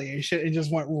retaliation, it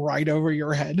just went right over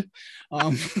your head.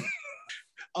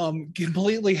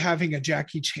 Completely having a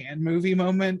Jackie Chan movie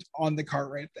moment on the cart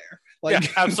right there. Like, yeah,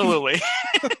 absolutely.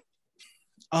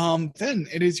 Then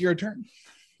it is your turn.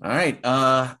 All right.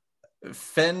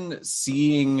 Fen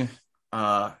seeing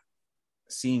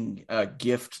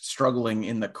Gift struggling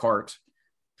in the cart.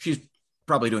 She's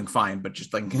probably doing fine, but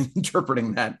just like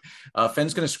interpreting that.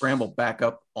 Fen's going to scramble back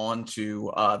up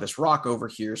onto this rock over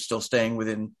here, still staying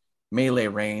within melee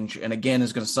range, and again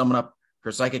is going to summon up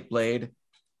her Psychic Blade.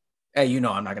 Hey, I'm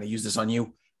not going to use this on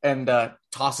you, and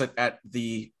toss it at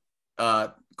the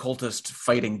cultist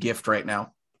fighting Gift right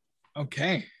now.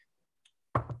 Okay.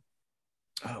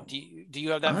 Oh. Do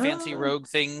you have that fancy rogue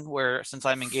thing where since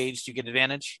I'm engaged, you get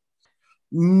advantage?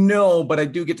 No, but I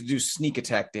do get to do sneak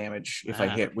attack damage if I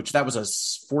hit, which that was a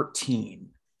 14.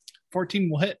 14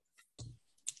 will hit.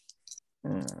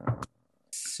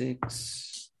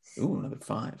 6. Ooh, another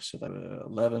 5. So that was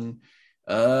 11.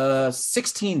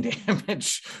 16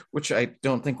 damage, which I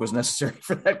don't think was necessary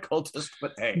for that cultist,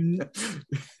 but hey.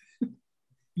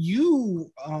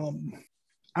 You,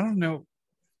 I don't know.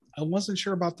 I wasn't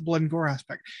sure about the blood and gore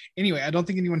aspect. Anyway, I don't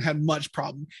think anyone had much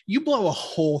problem. You blow a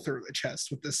hole through the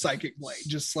chest with this Psychic Blade.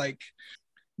 Just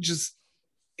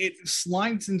it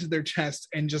slides into their chest,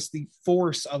 and just the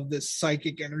force of this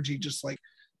psychic energy, just like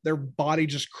their body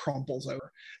just crumples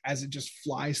over as it just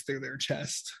flies through their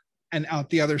chest and out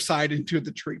the other side into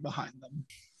the tree behind them.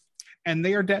 And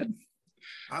they are dead.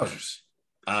 Ouch.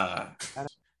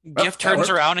 Gift turns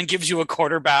around and gives you a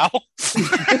quarter bow.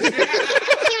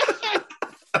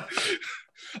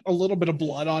 A little bit of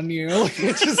blood on you.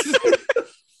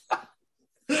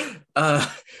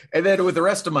 And then with the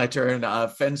rest of my turn,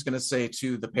 Fen's going to say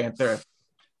to the Panther,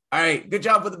 all right, good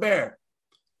job with the bear.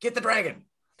 Get the dragon.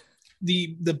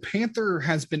 The Panther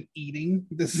has been eating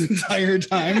this entire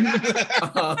time.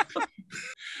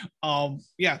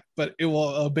 Yeah, but it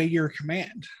will obey your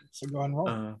command. So go and roll.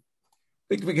 I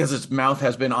think because its mouth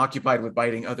has been occupied with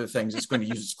biting other things, it's going to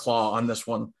use its claw on this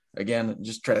one again and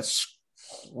just try to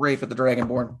scrape at the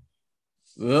Dragonborn.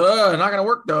 Not going to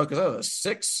work though, because that was a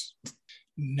 6.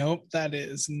 Nope, that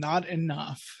is not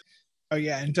enough. Oh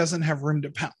yeah, and doesn't have room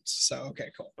to pounce. So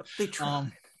okay, cool. They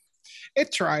tried.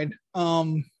 It tried.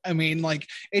 I mean, like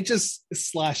it just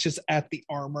slashes at the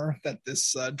armor that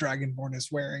this Dragonborn is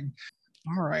wearing.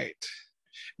 All right,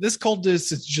 this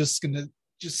cultist is just gonna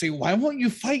just say, "Why won't you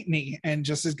fight me?" And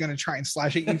just is gonna try and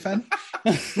slash at you, Fen.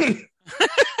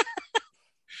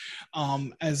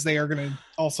 As they are gonna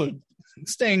also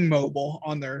staying mobile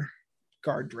on their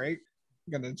guard rate.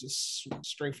 I'm gonna just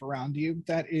strafe around you.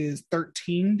 That is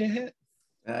 13 to hit.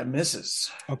 That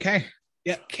misses. Okay.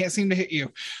 Yeah, can't seem to hit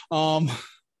you. That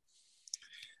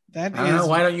I don't know. is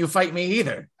Why don't you fight me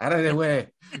either? Out of the way.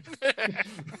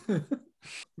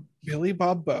 Billy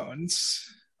Bob Bones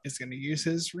is going to use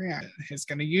his reaction. He's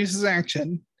going to use his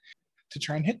action to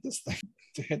try and hit this thing,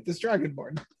 to hit this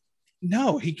Dragonborn.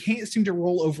 No, he can't seem to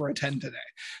roll over a 10 today.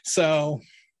 So,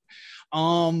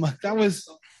 that was.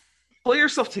 Pull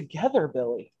yourself together,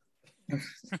 Billy.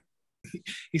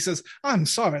 He says, "I'm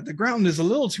sorry, the ground is a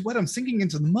little too wet. I'm sinking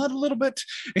into the mud a little bit."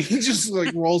 And he just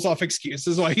like rolls off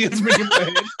excuses while he is being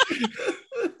paid.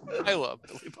 I love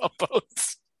Billy Bob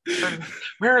Bones.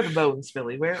 Where are the bones,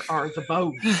 Billy? Where are the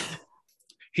bones?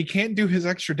 He can't do his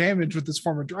extra damage with this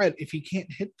form of dread if he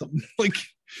can't hit them. Like,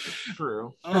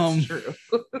 True. That's true.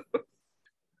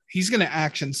 He's gonna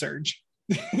action surge.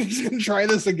 He's gonna try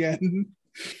this again.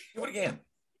 Do it again.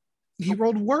 He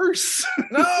rolled worse.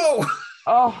 No.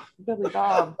 Oh, Billy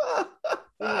Bob.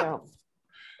 Yeah.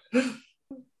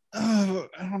 Oh,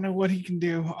 I don't know what he can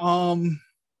do.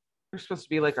 You're supposed to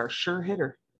be like our sure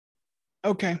hitter.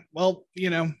 Okay, well,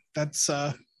 that's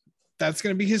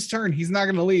gonna be his turn. He's not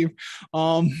gonna leave.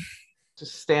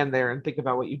 Just stand there and think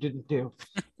about what you didn't do.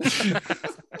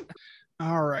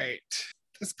 All right.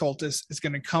 This cultist is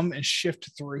gonna come and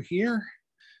shift through here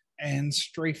and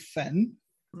strafe Fen.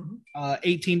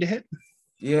 18 to hit.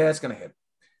 Yeah, it's gonna hit.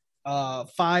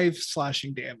 5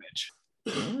 slashing damage.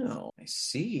 Oh, I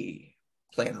see.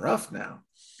 Playing rough now.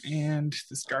 And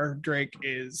this guard drake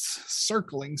is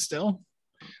circling still.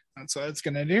 That's what it's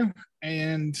gonna do.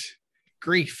 And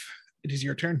Grief, it is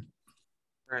your turn.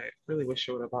 Right. Really wish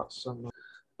I would have bought some.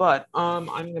 But I'm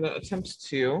gonna attempt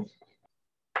to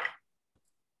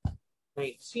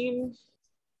 19.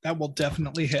 That will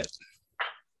definitely hit.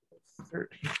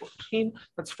 13, 14.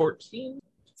 That's 14.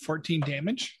 14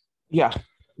 damage. Yeah.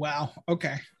 Wow.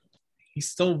 Okay. He's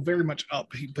still very much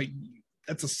up, but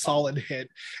that's a solid hit.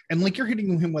 And like you're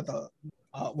hitting him with a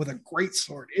great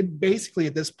sword. It basically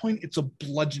at this point it's a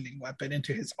bludgeoning weapon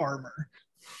into his armor.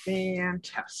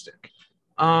 Fantastic.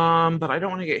 But I don't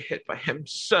want to get hit by him,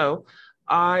 so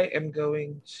I am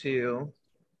going to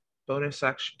bonus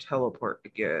action teleport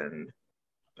again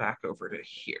back over to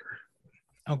here.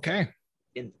 Okay.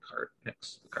 In the cart,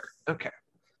 next to the cart. Okay.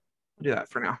 I'll do that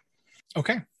for now.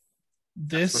 Okay.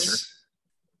 This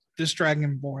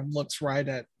Dragonborn looks right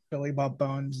at Billy Bob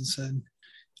Bones and said,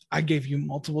 "I gave you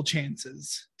multiple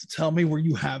chances to tell me where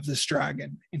you have this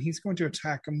dragon." And he's going to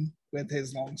attack him with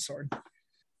his longsword.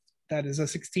 That is a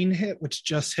 16 hit, which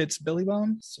just hits Billy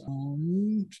Bob. So,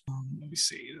 let me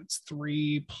see. That's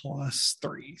 3 plus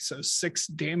 3. So 6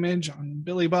 damage on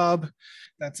Billy Bob.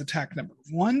 That's attack number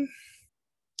 1.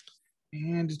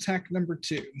 And attack number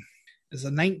 2 is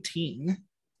a 19.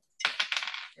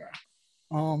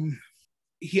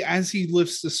 As he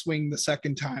lifts the swing the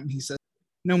second time, he says,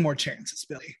 "No more chances,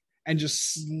 Billy," and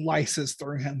just slices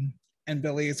through him. And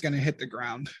Billy is going to hit the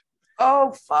ground.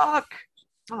 Oh, fuck.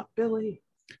 Not Billy.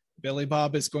 Billy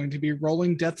Bob is going to be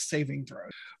rolling death saving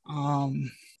throws.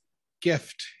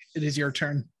 Gift, it is your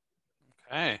turn.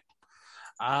 Okay.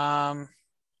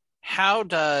 How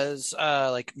does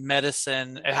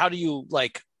medicine? How do you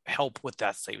help with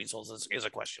death saving throws? Is a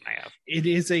question I have. It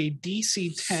is a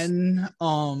DC 10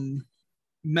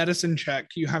 medicine check.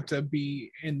 You have to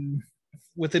be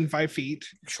within 5 feet.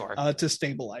 Sure. To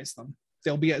stabilize them.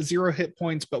 They'll be at 0 hit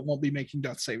points, but won't be making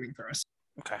death saving throws.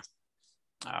 Okay.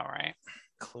 All right.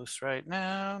 Close right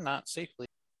now, not safely.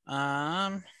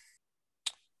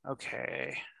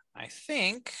 Okay. I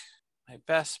think my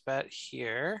best bet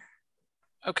here.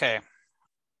 Okay.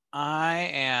 I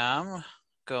am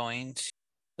going to.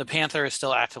 The panther is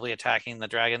still actively attacking the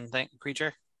dragon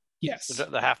creature? Yes.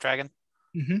 The half dragon?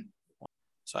 Mm-hmm.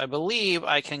 So I believe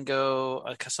I can go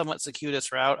a somewhat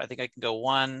circuitous route. I think I can go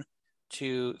 1,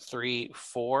 2, 3,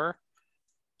 4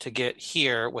 to get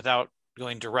here without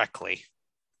going directly,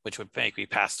 which would make me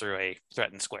pass through a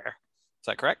threatened square. Is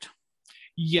that correct?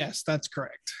 Yes, that's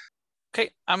correct.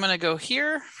 Okay, I'm going to go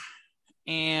here,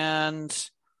 and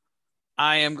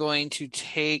I am going to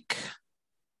take.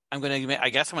 I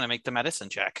guess I'm going to make the medicine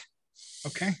check.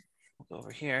 Okay. We'll go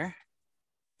over here.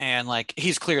 And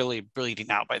he's clearly bleeding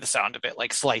out by the sound of it.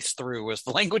 Slice through was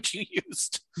the language you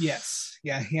used. Yes.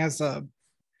 Yeah, he has a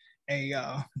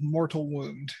mortal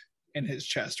wound in his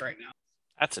chest right now.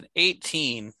 That's an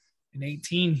 18. An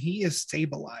 18, he is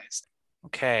stabilized.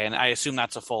 Okay, and I assume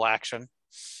that's a full action.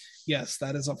 Yes,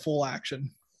 that is a full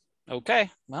action.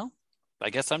 Okay, well, I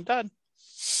guess I'm done.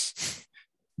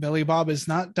 Billy Bob is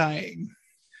not dying.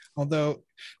 Although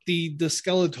the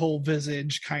skeletal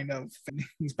visage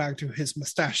he's back to his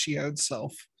mustachioed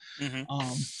self.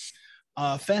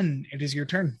 Mhm. Fen, it is your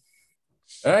turn.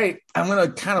 All right, I'm going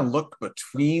to kind of look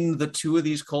between the two of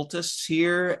these cultists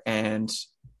here. And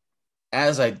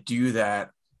as I do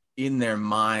that, in their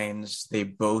minds, they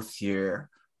both hear,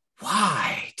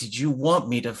 "Why did you want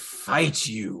me to fight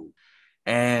you?"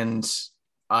 And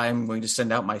I'm going to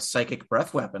send out my psychic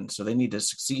breath weapon. So they need to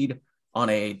succeed on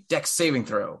a dex saving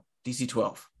throw, DC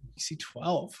 12. DC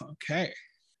 12. Okay.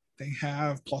 They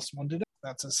have +1 to dex.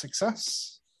 That's a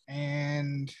success.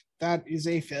 And that is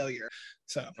a failure.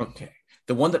 So, Okay.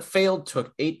 The one that failed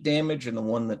took 8 damage, and the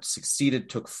one that succeeded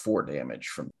took 4 damage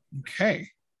from. okay.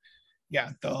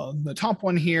 Yeah, the top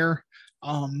one here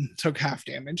took half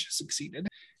damage, succeeded.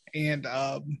 And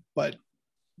but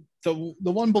the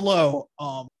one below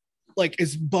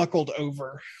is buckled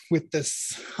over with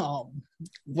this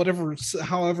however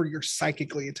you're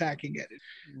psychically attacking it.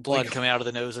 Blood coming out of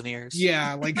the nose and ears.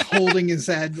 Yeah, like holding his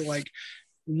head, like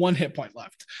 1 hit point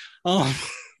left.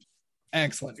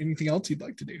 Excellent. Anything else you'd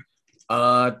like to do?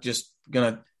 Just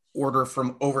gonna order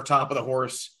from over top of the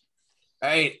horse.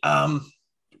 Hey,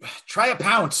 try a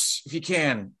pounce if you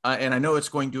can. And I know it's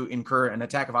going to incur an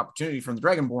attack of opportunity from the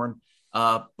Dragonborn,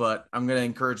 but I'm going to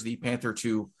encourage the Panther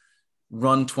to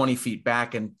run 20 feet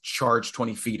back and charge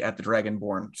 20 feet at the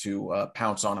Dragonborn to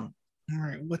pounce on him. All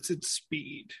right. What's its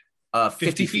speed?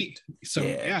 50 feet. So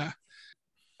yeah.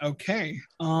 Okay.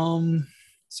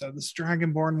 So this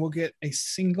Dragonborn will get a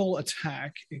single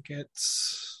attack. He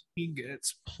gets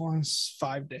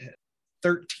 +5 to hit.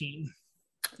 13.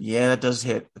 Yeah, that does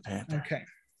hit the Panther. Okay.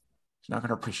 He's not going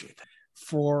to appreciate that.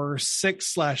 For 6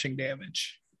 slashing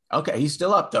damage. Okay, he's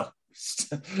still up though.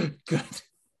 Good.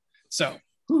 So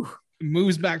Whew. it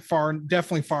moves back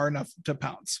definitely far enough to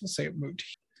pounce. We'll say it moved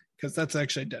because that's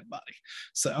actually a dead body.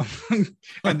 So,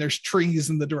 and there's trees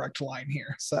in the direct line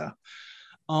here. So,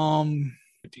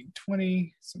 15,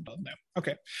 20. No.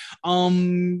 Okay.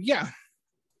 Yeah.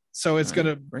 So it's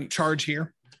going to charge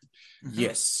here.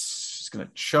 Yes. It's going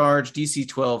to charge DC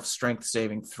 12 strength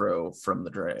saving throw from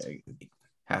the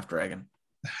half dragon.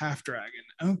 The half dragon.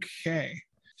 Okay.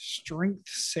 Strength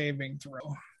saving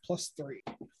throw +3.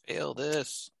 Fail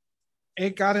this. He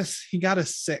got a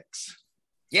 6.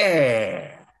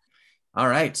 Yeah. All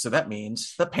right. So that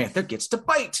means the Panther gets to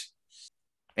bite.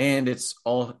 And he's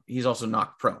also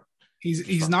knocked prone.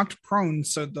 He's knocked prone.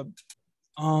 So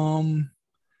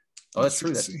that's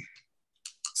true.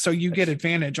 So you get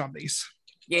advantage on these.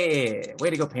 Yeah. Way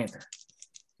to go, Panther.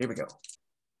 Here we go.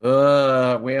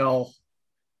 Well,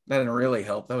 that didn't really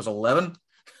help. That was 11.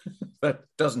 That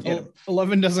doesn't hit him.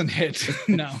 11 doesn't hit.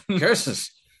 No.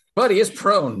 Curses. But he is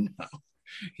prone now.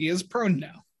 He is prone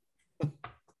now.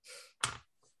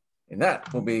 And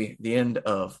that will be the end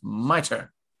of my turn.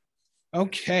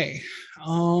 Okay.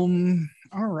 All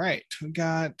right.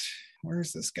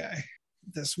 Where's this guy?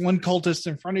 This one cultist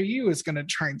in front of you is going to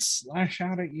try and slash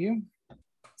out at you.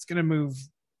 It's going to move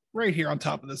right here on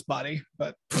top of this body,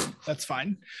 but that's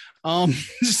fine.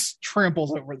 Just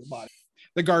tramples over the body.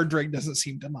 The guard drake doesn't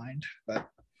seem to mind, but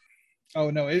oh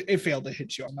no, it failed to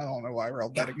hit you. I don't know why I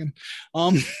rolled that again.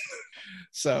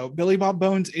 So Billy Bob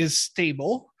Bones is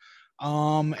stable.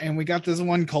 And we got this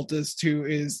one cultist who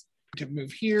is to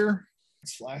move here,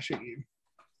 slash at you.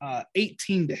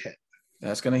 18 to hit.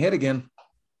 That's going to hit again.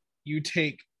 You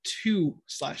take 2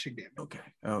 slashing damage.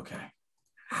 Okay.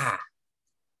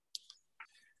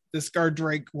 This guard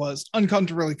drake was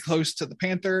uncomfortably close to the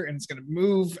Panther and it's going to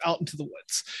move out into the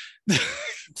woods.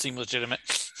 Seem legitimate.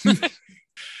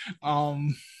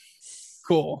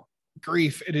 Cool.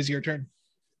 Grief, it is your turn.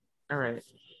 All right.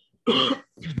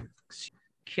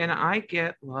 Can I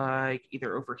get like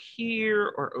either over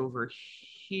here or over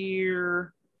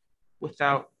here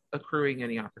without accruing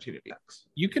any opportunity attacks?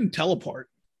 You can teleport.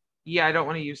 Yeah, I don't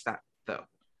want to use that though.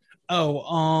 Oh,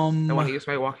 I want to use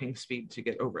my walking speed to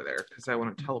get over there because I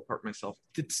want to teleport myself.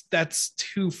 That's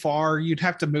too far. You'd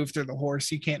have to move through the horse.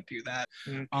 You can't do that.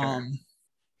 Okay.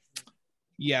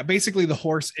 Yeah, basically the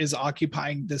horse is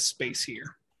occupying this space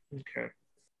here. Okay.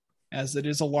 As it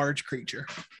is a large creature.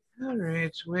 All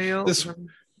right. Well,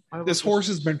 this horse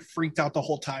has been freaked out the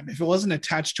whole time. If it wasn't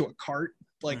attached to a cart,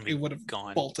 it would have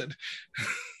gone. bolted.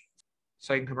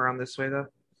 So I can come around this way though?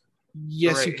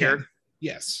 Yes, right you can. here?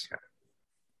 Yes. Okay.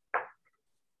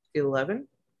 11?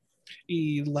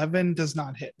 11 does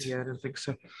not hit. Yeah, I don't think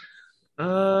so.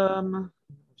 I'll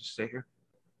just stay here.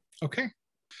 Okay.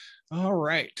 All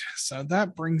right. So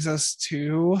that brings us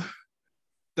to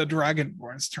the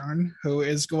Dragonborn's turn, who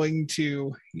is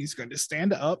he's going to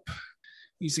stand up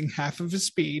using half of his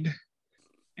speed.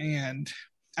 And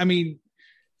I mean,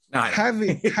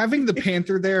 having the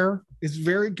Panther there is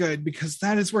very good because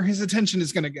that is where his attention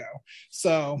is going to go.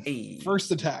 So Hey.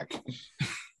 first attack,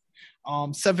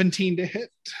 17 to hit.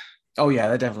 Oh yeah,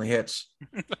 that definitely hits.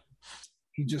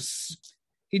 He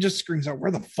just screams out,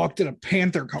 "Where the fuck did a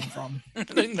panther come from?" I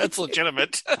think that's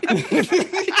legitimate.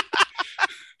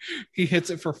 He hits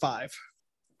it for 5.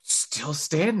 Still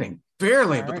standing,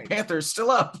 barely, All but right. the panther is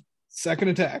still up. Second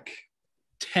attack,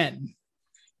 10.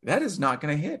 That is not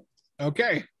going to hit.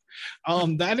 Okay.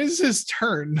 That is his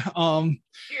turn.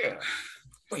 Yeah.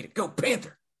 Way to go,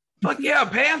 panther. Fuck yeah,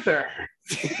 Panther.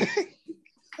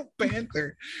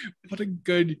 Panther. What a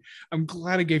good. I'm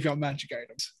glad I gave y'all magic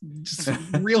items. Just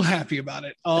real happy about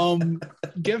it.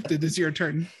 Gifted, it's your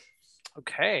turn.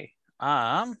 Okay.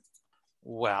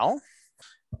 Well,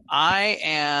 I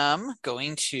am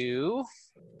going to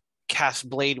cast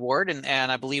Blade Ward,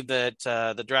 and I believe that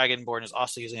the Dragonborn is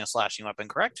also using a slashing weapon,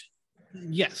 correct?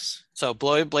 Yes. So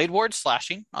Blade Ward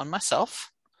slashing on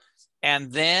myself.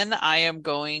 And then I am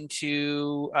going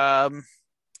to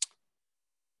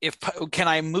can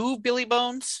I move Billy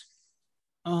Bones?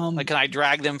 Like, can I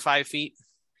drag them 5 feet?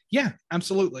 Yeah,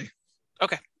 absolutely.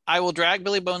 I will drag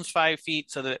Billy Bones 5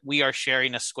 feet so that we are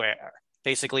sharing a square.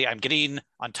 Basically, I'm getting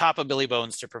on top of Billy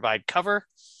Bones to provide cover,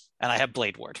 and I have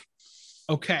Blade Ward.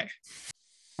 Okay.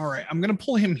 All right. I'm going to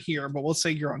pull him here, but we'll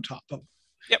say you're on top of him.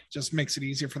 Yep. Just makes it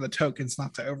easier for the tokens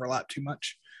not to overlap too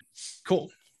much. Cool.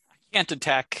 Can't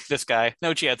attack this guy.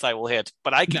 No chance I will hit,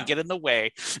 but I can No. get in the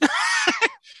way.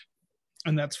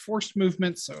 And that's forced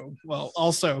movement. So, well,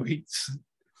 also he's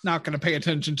not going to pay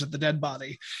attention to the dead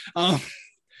body.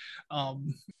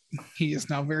 He is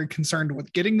now very concerned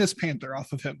with getting this panther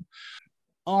off of him.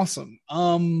 Awesome.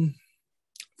 Fen,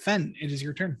 it is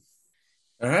your turn.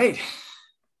 All right.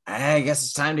 I guess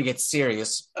it's time to get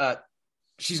serious.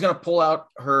 She's going to pull out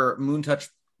her Moon Touch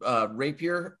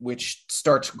rapier, which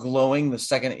starts glowing the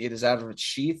second it is out of its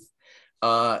sheath.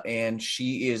 And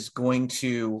she is going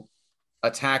to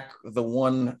attack the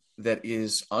one that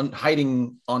is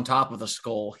hiding on top of the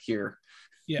skull here.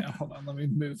 Yeah, hold on. Let me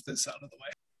move this out of the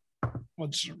way. We'll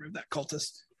just remove that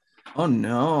cultist. Oh,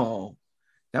 no.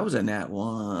 That was a nat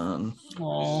 1.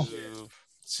 Oh,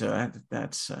 So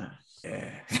that's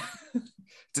yeah.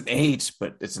 It's an 8,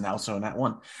 but it's also a nat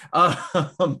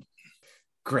 1.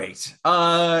 Great.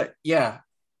 Yeah.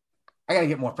 I gotta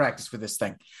get more practice with this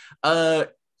thing.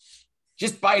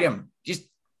 Just bite him. Just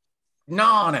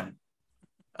gnaw on him.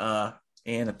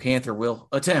 And the panther will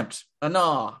attempt a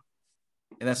gnaw.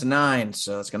 And that's a 9,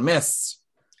 so it's gonna miss.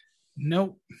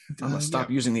 nope. I'm gonna stop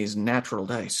using these natural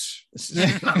dice. This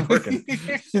is not working.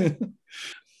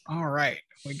 All right.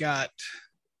 We got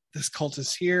this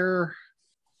cultist here.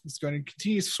 He's going to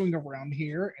continue to swing around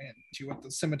here and you with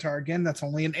the scimitar again. That's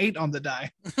only an 8 on the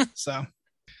die. So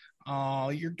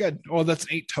you're good. Oh, that's an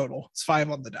 8 total. It's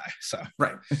 5 on the die. So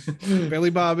Right.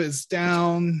 Billy Bob is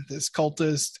down. This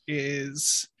cultist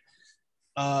is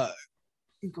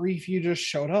Grief, you just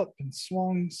showed up and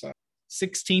swung. So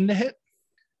 16 to hit.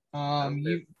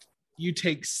 You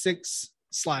take 6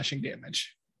 slashing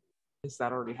damage. Is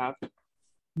that already happened?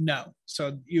 No.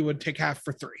 So you would take half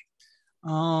for 3.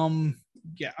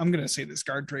 Yeah, I'm gonna say this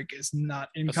guard Drake is not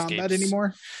in combat Escapes.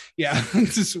 anymore. Yeah,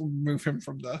 just move him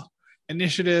from the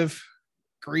initiative.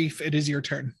 Grief, it is your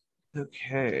turn.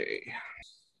 Okay.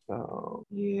 So,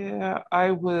 yeah,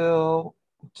 I will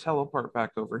teleport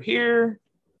back over here.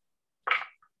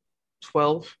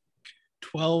 12.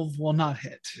 12 will not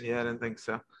hit. Yeah, I didn't think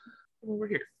so. Over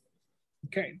here.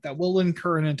 Okay, that will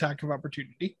incur an attack of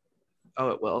opportunity. Oh,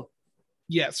 it will.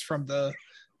 Yes, from the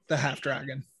half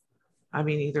dragon. I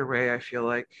mean, either way, I feel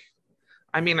like.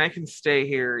 I mean, I can stay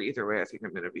here. Either way, I think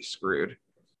I'm going to be screwed.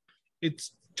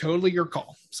 It's totally your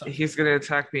call. So He's going to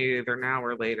attack me either now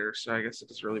or later, so I guess it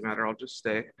doesn't really matter. I'll just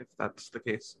stay if that's the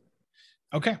case.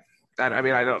 okay. I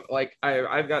mean, I don't like.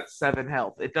 I've got 7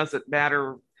 health. It doesn't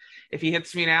matter if he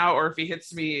hits me now or if he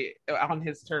hits me on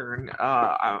his turn.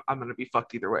 I'm going to be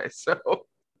fucked either way. So.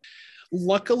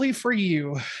 Luckily for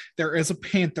you, there is a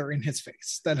panther in his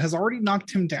face that has already knocked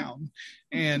him down,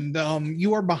 and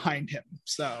you are behind him.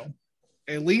 So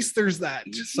at least there's that.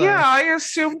 So, Yeah, I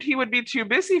assumed he would be too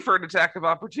busy for an attack of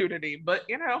opportunity, but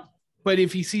you know. but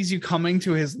if he sees you coming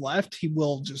to his left, he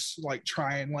will just like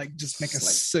try and like just make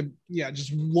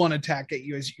just one attack at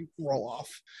you as you roll off.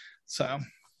 So,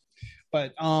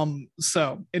 but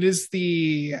so it is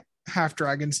the half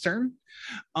dragon's turn.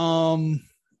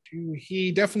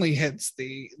 He definitely hits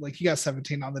he got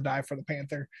 17 on the die for the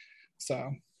panther.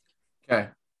 So Okay.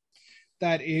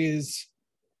 that is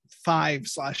 5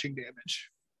 slashing damage.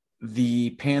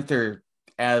 The panther,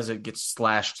 as it gets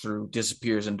slashed through,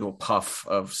 disappears into a puff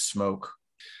of smoke.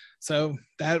 So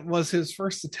that was his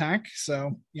first attack.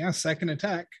 So yeah, second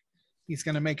attack. He's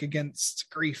going to make against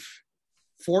Grief.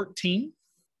 14.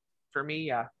 For me,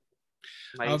 yeah.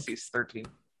 My Okay. AC is 13.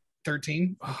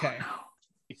 13. Okay.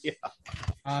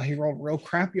 Yeah. He rolled real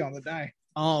crappy on the die.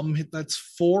 That's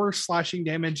 4 slashing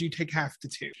damage. You take half to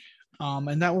 2.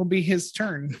 And that will be his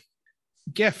turn.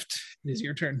 Gift, it is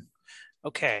your turn.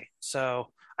 Okay, so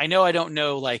I know I don't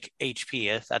know like HP,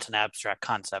 if that's an abstract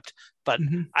concept, but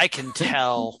I can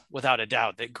tell without a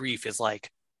doubt that Grief is like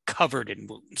covered in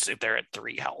wounds if they're at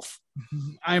 3 health.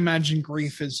 I imagine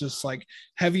Grief is just like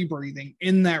heavy breathing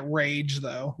in that rage,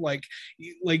 though. Like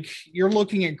you're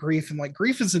looking at Grief, and like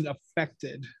Grief isn't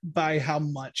affected by how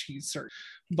much he's hurt,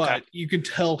 but you can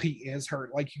tell he is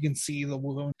hurt. Like you can see the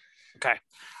wound. Okay,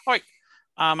 all right.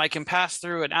 I can pass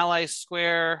through an ally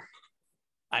square.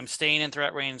 I'm staying in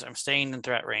threat range. So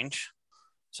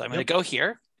I'm going to go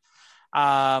here.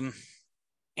 And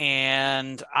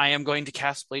I am going to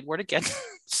cast Blade Ward again,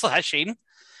 slashing.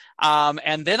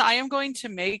 And then I am going to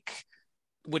make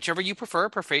whichever you prefer,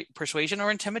 persuasion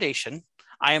or intimidation.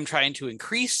 I am trying to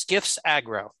increase Gift's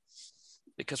aggro.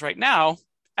 Because right now,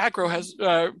 aggro has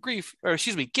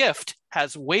Gift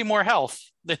has way more health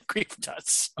than Grief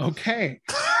does. Okay.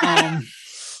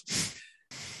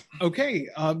 Okay,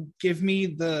 give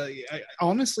me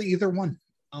honestly either one.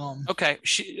 Okay,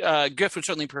 Gift would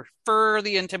certainly prefer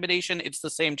the intimidation. It's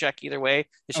the same check either way.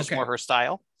 It's just more her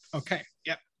style. Okay,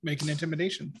 yep. Make an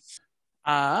intimidation.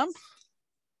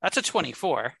 That's a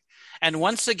 24, and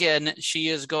once again, she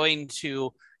is going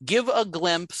to give a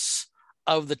glimpse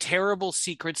of the terrible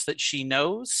secrets that she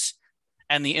knows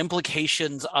and the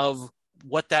implications of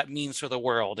what that means for the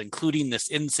world, including this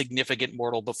insignificant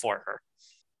mortal before her.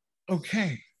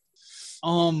 Okay.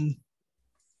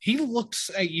 He looks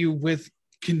at you with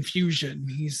confusion.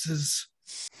 He says,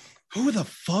 "Who the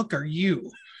fuck are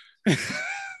you?"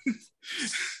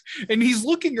 And he's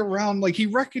looking around like he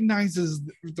recognizes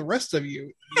the rest of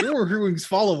you. You're who he's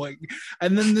following.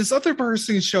 And then this other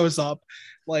person shows up.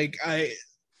 Like, I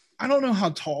don't know how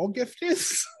tall Gift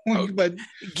is, but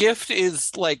Gift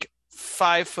is like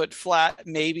 5 foot flat,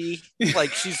 maybe.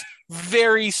 Like she's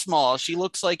very small. She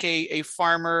looks like a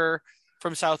farmer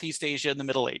from Southeast Asia in the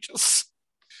Middle Ages.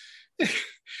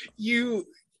 You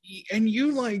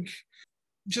like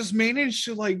just managed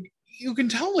to like, you can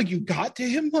tell like you got to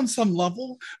him on some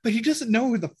level, but he doesn't know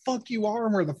who the fuck you are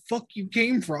and where the fuck you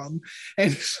came from.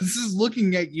 And this is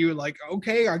looking at you like,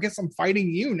 okay, I guess I'm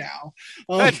fighting you now.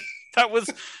 That was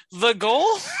the goal.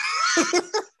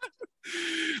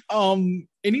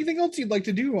 Anything else you'd like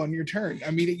to do on your turn?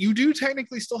 I mean, you do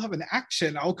technically still have an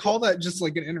action. I'll call that just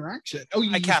like an interaction. Oh,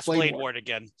 I cast Blade Ward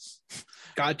again.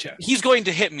 Gotcha. He's going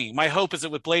to hit me. My hope is that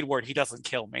with Blade Ward, he doesn't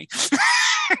kill me.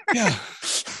 Yeah.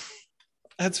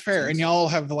 That's fair. And y'all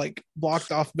have like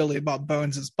blocked off Billy Bob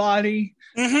Bones' body.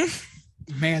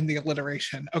 Mm-hmm. Man, the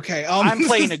alliteration. Okay. I'm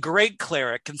playing a great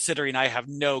cleric considering I have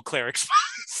no cleric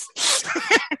spots.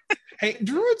 Hey,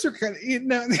 druids are kind of,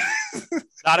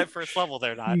 not at first level.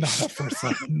 They're not. Not at first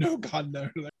level. No, God, no.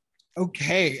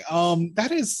 Okay.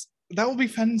 That will be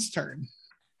Fenn's turn.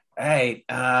 Hey,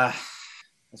 as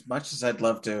much as I'd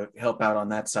love to help out on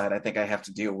that side, I think I have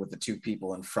to deal with the 2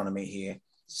 people in front of me here.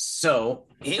 So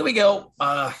here we go.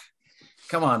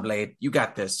 Come on, Blade. You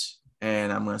got this.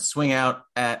 And I'm going to swing out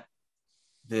at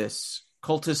this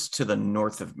cultist to the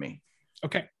north of me.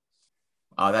 Okay.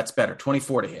 That's better.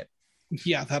 24 to hit.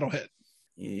 Yeah, that'll hit.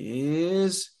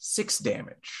 Is 6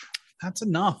 damage. That's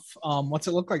enough. What's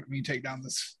it look like when you take down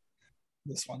this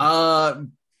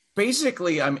one?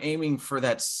 Basically, I'm aiming for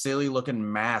that silly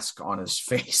looking mask on his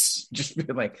face. Just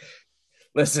be like,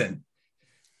 listen,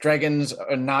 dragons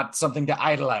are not something to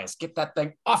idolize. Get that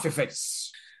thing off your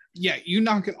face. Yeah, you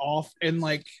knock it off, and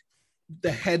like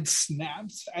the head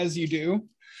snaps as you do.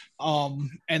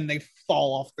 And they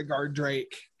fall off the guard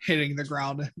drake, hitting the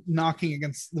ground, knocking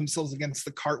themselves against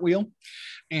the cartwheel.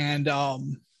 And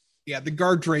the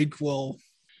guard drake will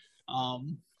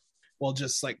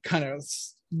just like kind of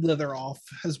slither off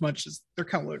as much as they're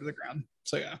kind of low to the ground.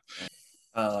 So yeah.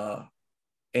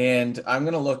 And I'm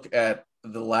gonna look at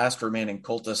the last remaining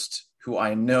cultist who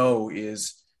I know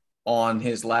is on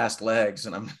his last legs,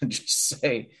 and I'm gonna just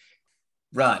say,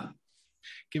 run.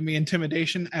 Give me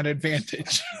intimidation at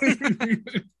advantage.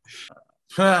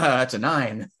 That's a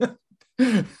 9.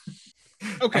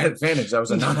 Okay. At advantage, that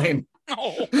was a 9.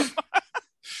 Oh.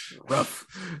 Rough.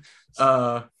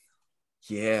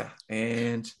 Yeah,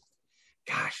 and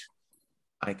gosh,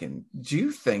 I can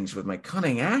do things with my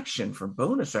cunning action for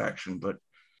bonus action, but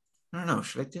I don't know.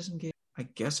 Should I disengage? I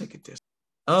guess I could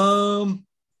disengage.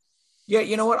 Yeah,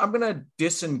 you know what? I'm gonna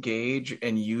disengage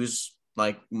and use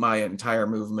like my entire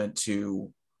movement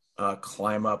to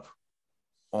climb up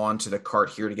onto the cart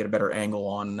here to get a better angle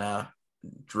on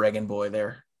Dragon Boy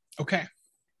there. Okay.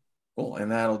 Cool,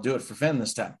 and that'll do it for Fenn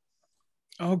this time.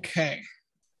 Okay.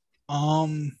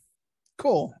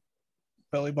 Cool.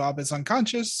 Billy Bob is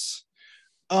unconscious.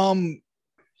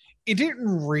 It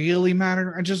didn't really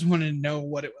matter. I just wanted to know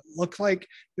what it would look like.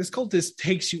 This cultist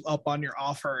takes you up on your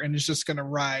offer and is just going to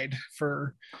ride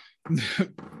for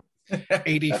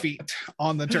 80 feet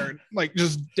on the turn, like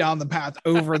just down the path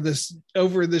over this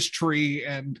tree,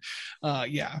 and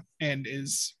and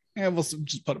we'll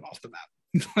just put him off the map.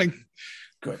 Like,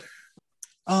 good.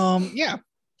 Yeah.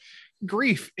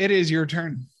 Grief, it is your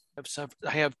turn.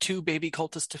 I have 2 baby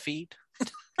cultists to feed.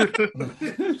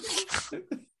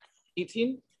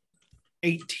 18?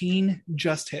 18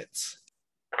 just hits.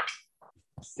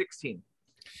 16.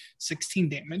 16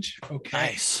 damage. Okay.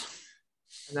 Nice.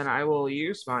 And then I will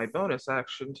use my bonus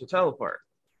action to teleport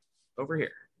over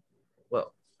here.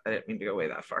 Well, I didn't mean to go away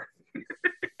that far.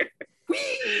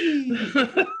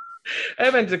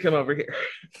 I meant to come over here.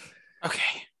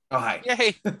 Okay. Oh, hi.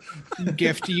 Yay.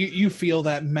 Gift, you feel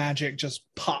that magic just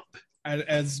pop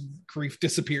as Grief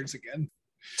disappears again.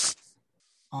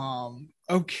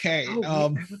 Okay.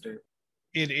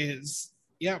 It is.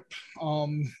 Yep.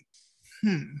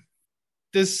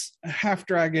 This half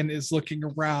dragon is looking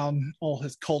around. All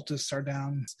his cultists are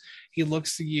down. He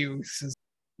looks at you. He says,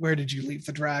 "Where did you leave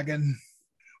the dragon?"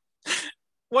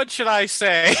 What should I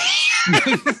say?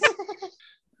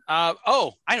 I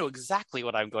know exactly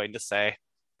what I'm going to say.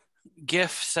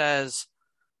 Gif says,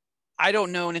 "I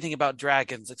don't know anything about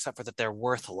dragons except for that they're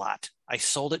worth a lot. I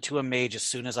sold it to a mage as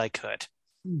soon as I could."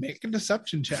 Make a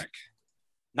deception check.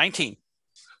 19.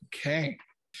 Okay.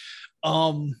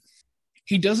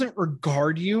 He doesn't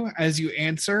regard you as you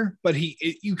answer, but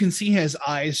you can see his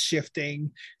eyes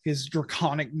shifting. His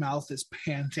draconic mouth is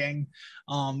panting,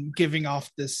 giving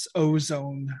off this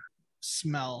ozone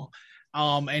smell.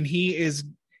 And he's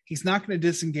not going to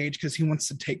disengage because he wants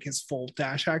to take his full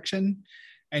dash action,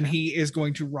 and he is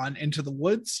going to run into the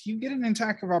woods. You get an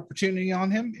attack of opportunity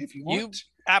on him if you want.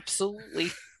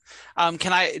 Absolutely.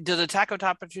 Does attack of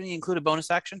opportunity include a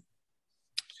bonus action?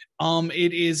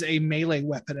 It is a melee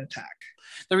weapon attack.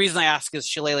 The reason I ask is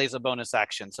Shillelagh is a bonus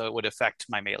action, so it would affect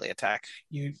my melee attack.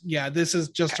 This is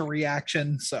just a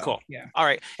reaction. So cool. Yeah. All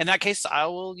right. In that case, I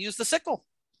will use the sickle.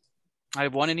 I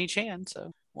have 1 in each hand,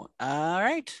 so all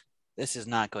right. This is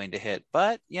not going to hit,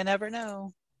 but you never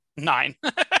know. 9.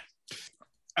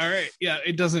 All right. Yeah,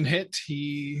 it doesn't hit.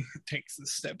 He takes the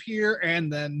step here,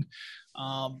 and then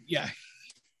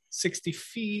 60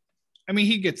 feet. I mean,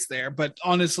 he gets there, but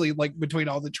honestly, like between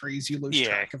all the trees, you lose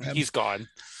track of him. He's gone.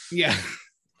 Yeah.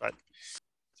 But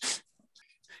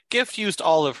Gift used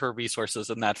all of her resources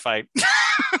in that fight.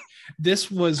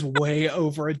 This was way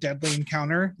over a deadly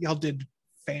encounter. Y'all did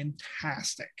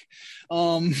fantastic.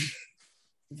 Well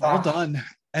done.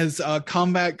 As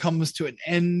combat comes to an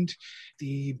end,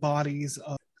 the bodies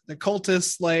of the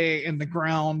cultists lay in the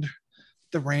ground.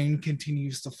 The rain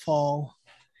continues to fall.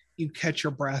 You catch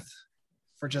your breath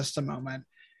for just a moment.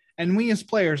 And we as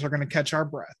players are going to catch our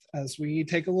breath as we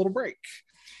take a little break.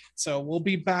 So we'll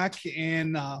be back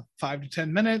in 5 to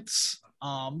 10 minutes.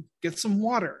 Get some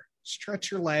water,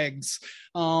 stretch your legs,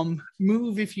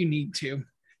 move if you need to,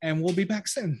 and we'll be back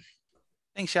soon.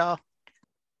 Thanks, y'all.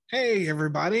 Hey,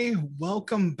 everybody.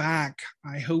 Welcome back.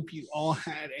 I hope you all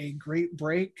had a great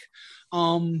break.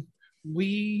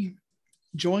 We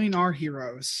join our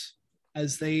heroes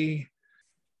as the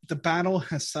battle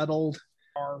has settled.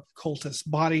 Our cultist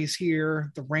bodies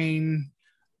here. The rain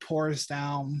pours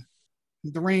down.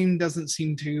 The rain doesn't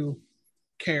seem to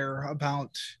care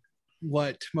about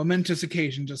what momentous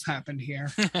occasion just happened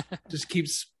here. Just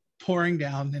keeps pouring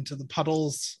down into the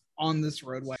puddles on this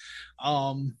roadway.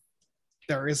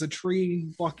 There is a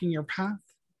tree blocking your path,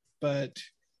 but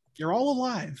you're all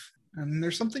alive, and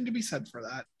there's something to be said for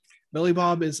that. Billy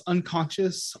Bob is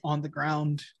unconscious on the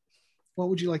ground. What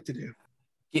would you like to do?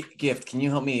 Gift, can you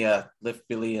help me lift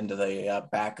Billy into the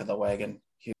back of the wagon?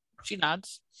 Here? She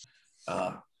nods.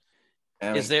 Good.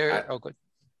 I was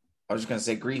just going to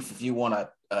say, Grief, if you want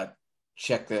to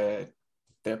check their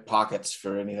pockets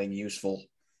for anything useful.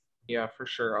 Yeah, for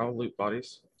sure. I'll loot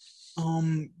bodies.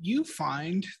 You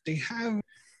find they have,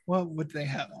 what would they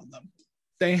have on them?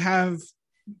 They have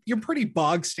your pretty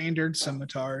bog standard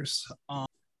scimitars.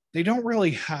 They don't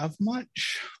really have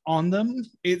much on them.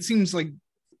 It seems like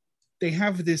they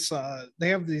have these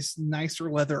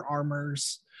nicer leather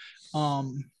armors.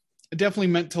 Definitely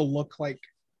meant to look like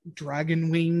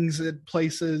dragon wings at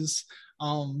places.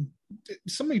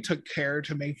 Somebody took care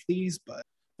to make these, but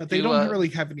they don't really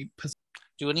have any.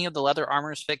 Do any of the leather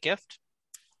armors fit Gift?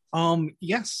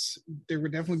 Yes, there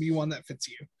would definitely be one that fits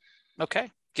you.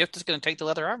 Okay. Gift is going to take the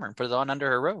leather armor and put it on under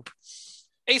her robe.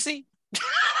 AC.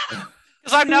 Because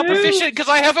I'm now proficient because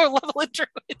I have a level in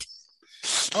druid.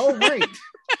 Oh, right.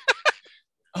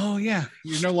 Oh, yeah.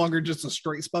 You're no longer just a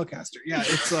straight spellcaster. Yeah,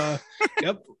 it's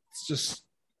yep. It's just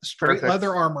straight Perfect.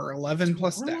 leather armor, 11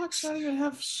 plus Warlocks dex. not even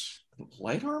have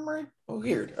light armor? Oh,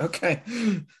 weird. Okay.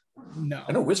 No.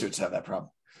 I know wizards have that problem.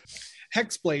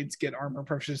 Hexblades get armor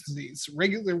proficiencies.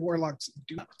 Regular warlocks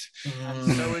do not. I'm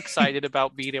so excited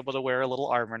about being able to wear a little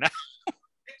armor now.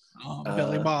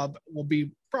 Billy Bob will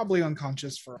be probably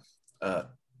unconscious for.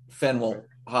 Fen will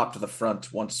hop to the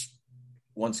front once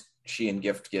she and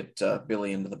Gift get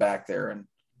Billy into the back there and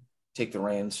take the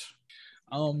reins.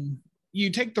 You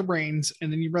take the reins,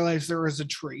 and then you realize there is a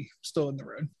tree still in the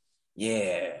road.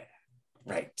 Yeah,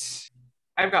 right.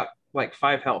 I've got like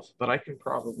 5 health, but I can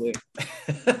probably.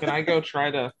 Can I go try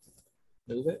to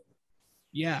move it?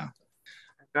 Yeah.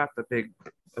 I've got the big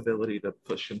ability to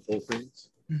push and pull things.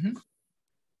 Mm-hmm.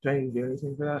 Do I need to do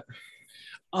anything for that?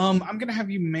 I'm gonna have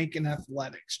you make an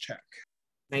athletics check.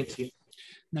 19.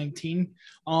 19.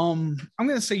 I'm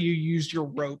gonna say you used your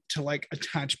rope to like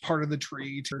attach part of the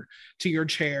tree to your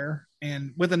chair,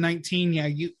 and with a 19, yeah,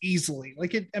 you easily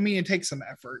like it. I mean, it takes some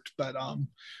effort, but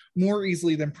more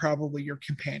easily than probably your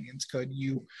companions could.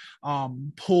 You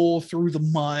pull through the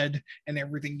mud and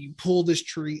everything. You pull this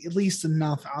tree at least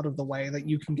enough out of the way that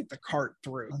you can get the cart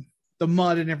through the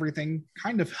mud and everything,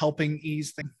 kind of helping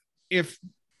ease things.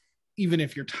 Even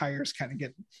if your tires kind of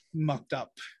get mucked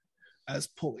up as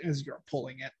you're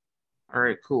pulling it. All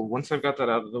right, cool. Once I've got that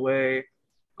out of the way,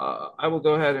 I will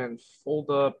go ahead and fold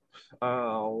up.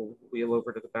 I'll wheel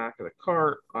over to the back of the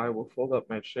cart. I will fold up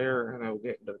my chair and I will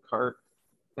get into the cart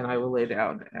and I will lay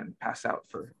down and pass out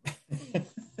for.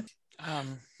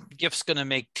 Gift's going to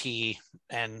make tea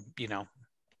and,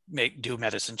 do a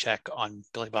medicine check on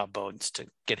Billy Bob Bones to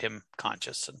get him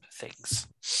conscious and things.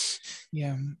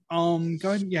 Yeah. Go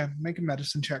ahead. Yeah. Make a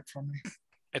medicine check for me.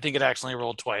 I think it accidentally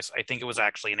rolled twice. I think it was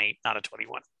actually an 8, not a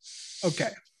 21.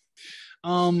 Okay.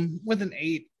 With an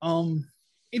 8,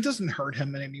 it doesn't hurt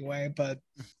him in any way, but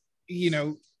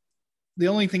the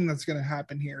only thing that's going to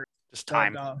happen here is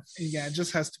time. It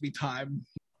just has to be time.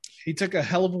 He took a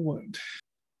hell of a wound,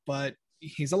 but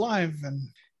he's alive and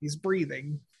he's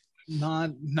breathing.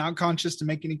 Not conscious to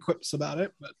make any quips about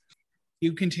it, but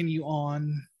you continue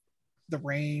on. The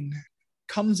rain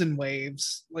comes in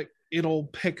waves, like it'll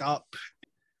pick up,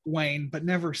 wane, but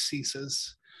never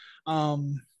ceases.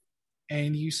 And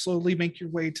you slowly make your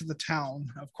way to the town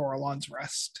of Coralon's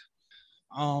Rest.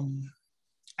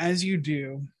 As you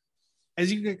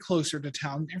get closer to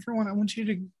town, everyone, I want you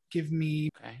to give me.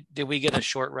 Okay. Did we get a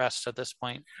short rest at this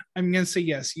point? I'm going to say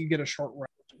yes, you get a short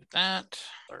rest. That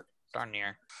darn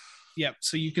near. Yep,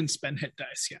 so you can spend hit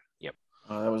dice, yeah. Yep.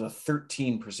 That was a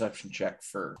 13 perception check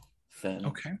for Fen.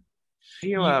 Okay. Can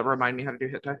you remind me how to do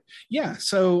hit die? Yeah,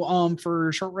 so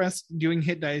for short rest, doing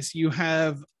hit dice, you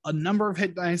have a number of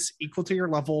hit dice equal to your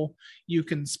level. You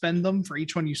can spend them. For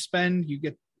each one you spend, you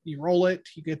roll it,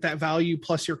 you get that value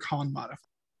plus your con modifier.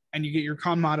 And you get your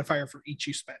con modifier for each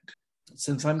you spend.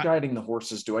 Since I'm guiding the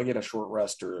horses, do I get a short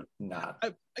rest or not?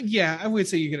 Yeah, I would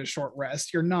say you get a short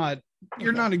rest. You're not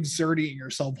exerting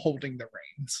yourself holding the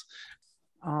reins.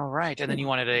 All right, and then you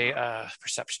wanted a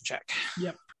perception check.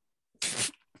 Yep.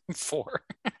 4.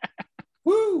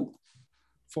 Woo!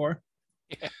 4?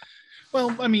 Yeah.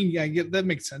 Well, I mean, yeah, that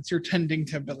makes sense. You're tending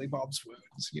to Billy Bob's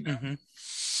wounds, Mm-hmm.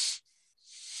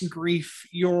 Grief,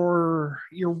 your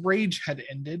rage had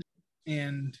ended,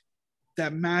 and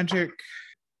that magic,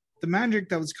 the magic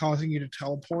that was causing you to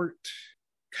teleport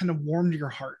kind of warmed your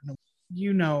heart.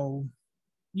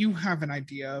 You have an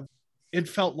idea. It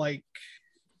felt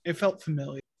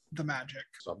familiar, the magic.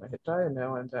 So I'm a hit die and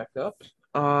now I'm back up.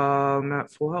 I'm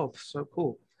at full health, so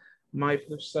cool. My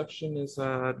perception is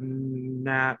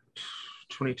nat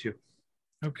 22.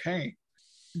 Okay.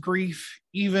 Grief,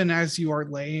 even as you are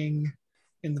laying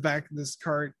in the back of this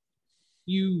cart,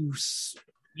 you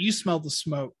smell the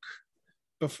smoke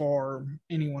before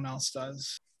anyone else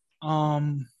does.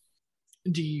 Since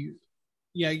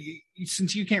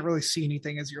you can't really see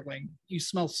anything as you're laying, you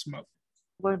smell smoke.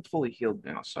 Well, I'm fully healed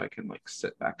now, so I can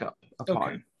sit back up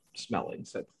upon smelling.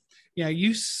 So yeah,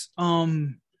 you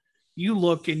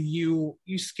look and you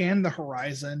scan the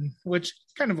horizon, which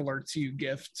kind of alerts you,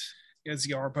 Gift, as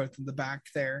you are both in the back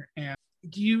there, and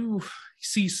you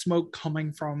see smoke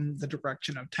coming from the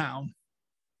direction of town.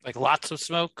 Like lots of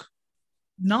smoke?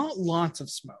 Not lots of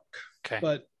smoke. Okay.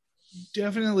 But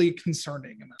definitely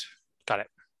concerning amount. Got it.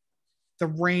 The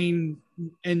rain,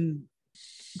 and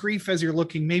Grief, as you're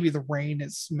looking, maybe the rain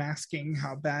is masking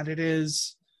how bad it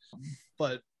is,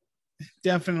 but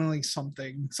definitely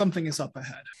something is up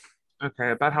ahead.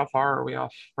 Okay, about how far are we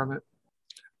off from it?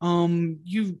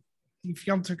 If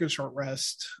y'all took a short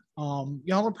rest,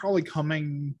 y'all are probably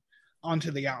coming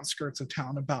onto the outskirts of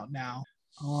town about now.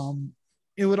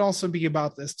 It would also be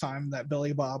about this time that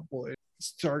Billy Bob would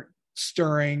start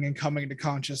stirring and coming to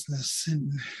consciousness,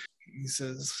 and he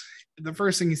says, the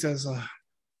first thing he says,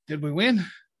 did we win?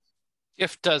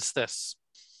 Gift does this.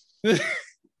 You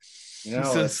He know,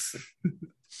 says,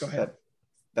 go ahead.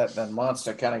 that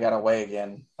monster kind of got away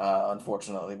again,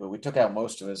 unfortunately, but we took out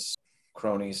most of his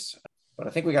cronies. But I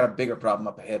think we got a bigger problem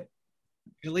up ahead.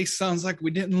 At least sounds like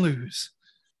we didn't lose.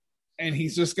 And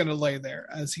he's just going to lay there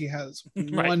as he has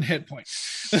one hit point.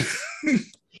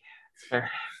 Fair.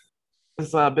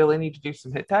 Does Billy need to do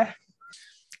some hit die?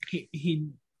 He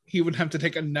would have to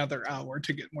take another hour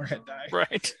to get more hit die.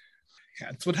 Right.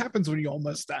 Yeah, it's what happens when you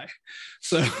almost die.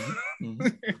 So,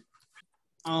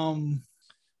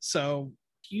 so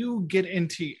you get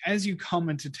into, as you come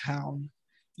into town,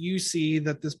 you see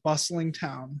that this bustling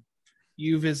town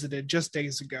you visited just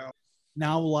days ago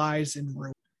now lies in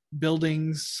ruin.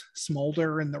 Buildings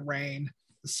smolder in the rain.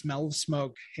 The smell of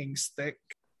smoke hangs thick.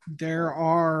 There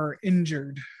are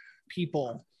injured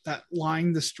people that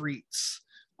line the streets.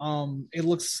 It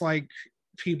looks like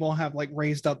people have like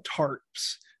raised up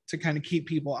tarps to kind of keep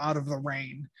people out of the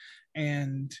rain.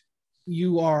 And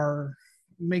you are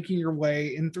making your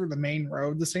way in through the main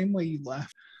road the same way you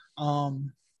left.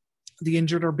 The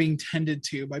injured are being tended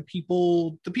to by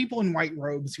the people in white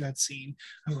robes you had seen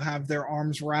who have their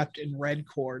arms wrapped in red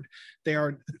cord. They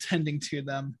are attending to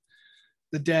them.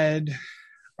 The dead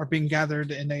are being gathered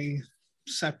in a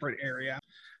separate area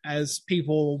as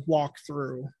people walk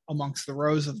through amongst the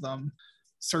rows of them,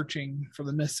 searching for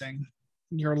the missing.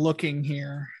 You're looking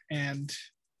here, and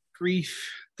Grief,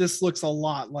 this looks a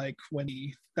lot like when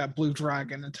that blue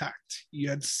dragon attacked. You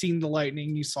had seen the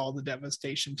lightning, you saw the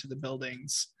devastation to the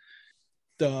buildings.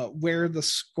 Where the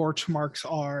scorch marks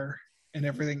are and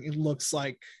everything, it looks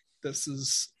like this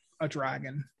is a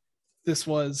dragon. This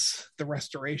was the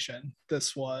restoration.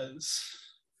 This was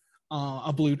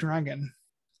a blue dragon.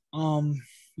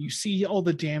 You see all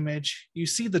the damage. You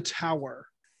see the tower.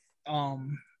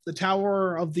 The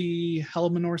tower of the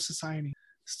Helmenor Society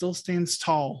still stands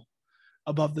tall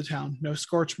above the town. No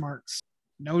scorch marks.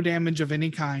 No damage of any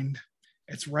kind.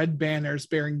 Its red banners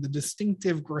bearing the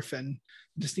distinctive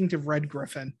red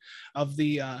griffin of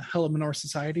the Helmenor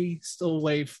Society still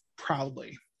wave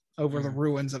proudly over the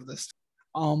ruins of this.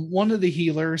 One of the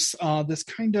healers, this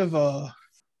kind of a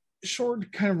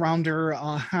short, kind of rounder,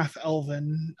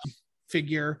 half-elven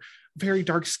figure, very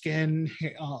dark skin,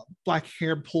 black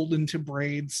hair pulled into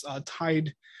braids,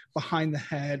 tied behind the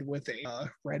head with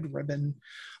a red ribbon,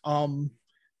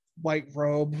 white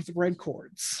robe with red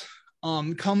cords.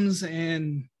 Comes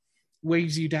and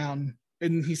waves you down,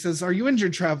 and he says, "Are you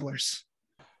injured, travelers?"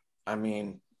 I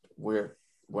mean, we're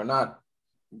not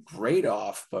great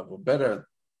off, but we're better.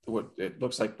 It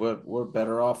looks like we're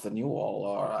better off than you all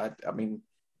are. I mean,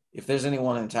 if there's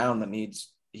anyone in town that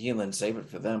needs healing, save it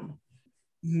for them.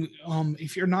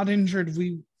 If you're not injured,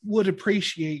 we would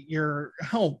appreciate your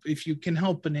help if you can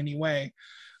help in any way.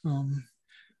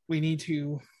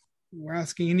 We're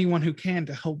asking anyone who can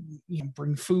to help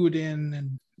bring food in,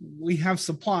 and we have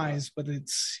supplies, but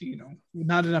it's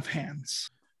not enough hands.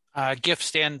 Gift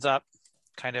stands up,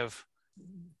 kind of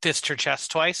fists her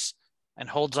chest twice, and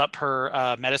holds up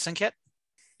her medicine kit.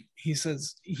 He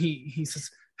says, "You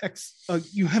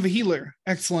have a healer.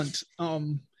 Excellent."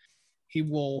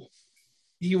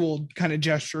 He will kind of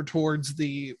gesture towards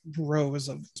the rows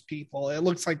of people. It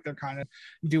looks like they're kind of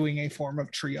doing a form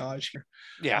of triage here.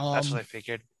 Yeah, that's what I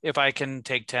figured. If I can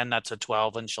take 10, that's a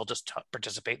 12, and she'll just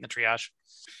participate in the triage.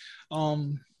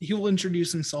 He will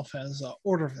introduce himself as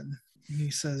Orvin.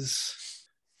 He says,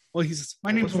 "My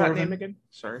name's What's that Orvin." name again?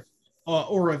 Sorry.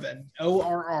 Orvin,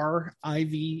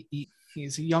 Orrive.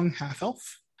 He's a young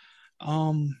half-elf.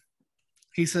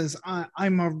 He says,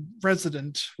 I'm a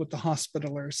resident with the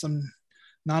Hospitallers. I'm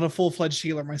not a full-fledged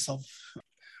healer myself,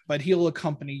 but he'll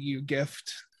accompany you,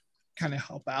 Gift, kind of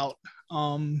help out.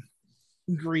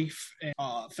 Grief and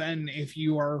Fen, if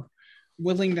you are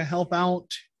willing to help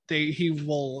out, he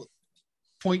will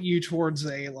point you towards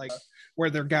where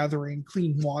they're gathering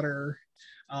clean water,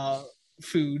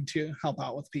 food to help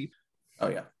out with people. Oh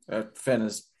yeah, Fen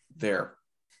is there.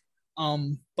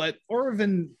 But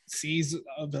Orvin sees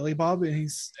Billy Bob, and he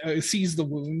sees the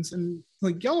wounds, and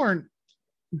y'all aren't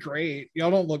great.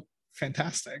 Y'all don't look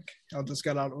fantastic. Y'all just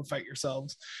got out and fight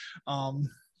yourselves.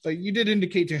 But you did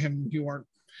indicate to him you weren't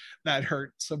that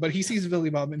hurt. So, but he sees Billy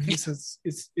Bob and he says,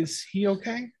 "Is he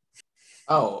okay?"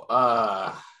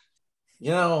 Oh,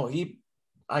 he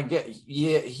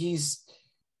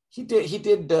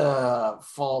did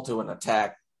fall to an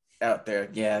attack out there.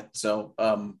 Yeah, so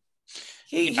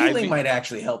healing might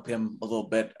actually help him a little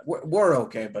bit. We're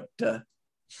okay, but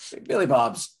Billy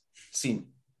Bob's seen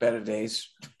better days.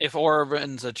 If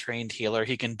Orvin's a trained healer,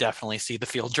 he can definitely see the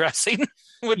field dressing,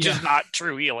 which is not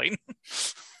true healing.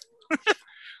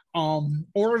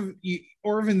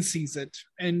 Orvin sees it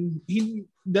and he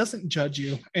doesn't judge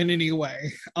you in any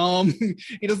way.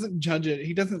 He doesn't judge it.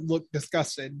 He doesn't look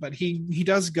disgusted, but he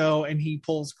does go and he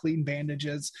pulls clean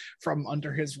bandages from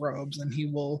under his robes, and he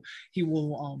will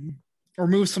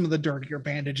remove some of the dirtier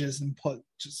bandages and put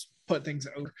things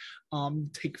over,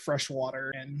 take fresh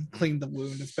water and clean the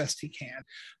wound as best he can.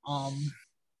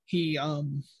 He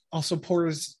also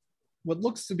pours what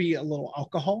looks to be a little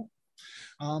alcohol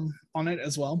on it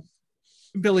as well.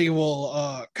 Billy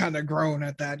will kind of groan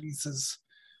at that. He says,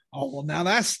 "Oh, well, now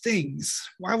that stings.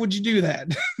 Why would you do that?"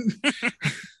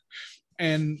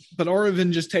 But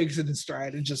Orvin just takes it in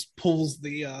stride and just pulls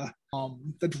the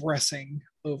dressing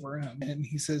over him, and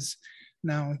he says,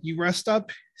 "Now you rest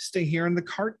up, stay here in the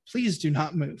cart. Please do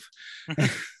not move."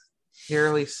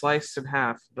 Nearly sliced in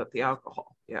half, but the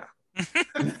alcohol, yeah.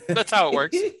 That's how it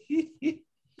works.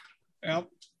 Yep.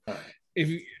 If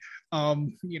you,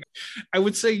 I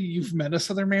would say you've met a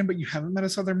Southern man, but you haven't met a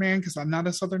Southern man because I'm not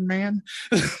a Southern man.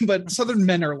 But Southern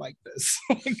men are like this.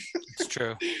 It's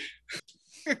true.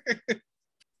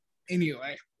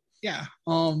 Anyway, yeah.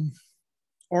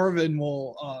 Orvin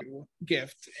will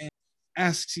gift and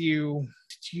asks you,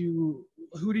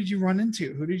 who did you run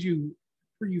into? Who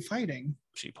were you fighting?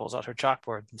 She pulls out her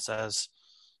chalkboard and says,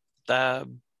 "The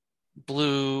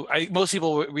blue." Most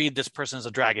people read this person as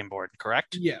a dragonborn,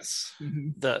 correct? Yes. Mm-hmm.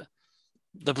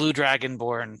 The blue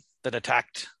dragonborn that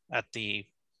attacked at the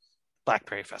Black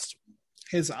Prairie Festival.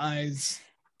 His eyes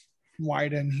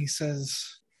widen. He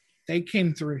says, "They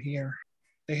came through here.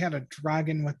 They had a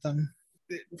dragon with them.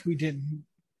 We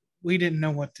didn't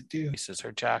know what to do." This is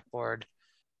her chalkboard,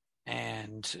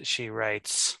 and she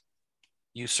writes,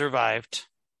 "You survived.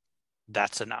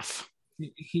 That's enough."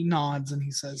 He nods and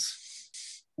he says,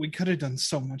 "We could have done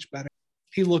so much better."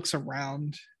 He looks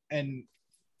around and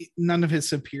none of his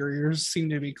superiors seem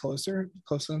to be close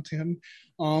enough to him.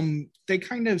 They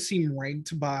kind of seem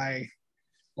ranked by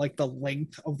like the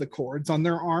length of the cords on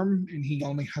their arm, and he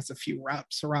only has a few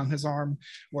wraps around his arm,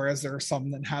 whereas there are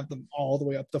some that have them all the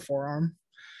way up the forearm.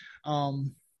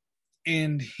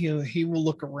 And he will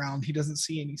look around. He doesn't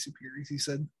see any superiors. He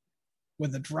said,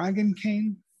 "When the dragon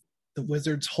came, the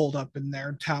wizards holed up in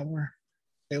their tower.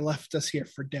 They left us here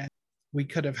for dead. We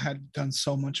could have done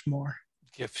so much more."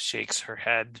 Gif shakes her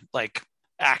head, like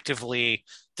actively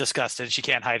disgusted. She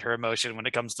can't hide her emotion when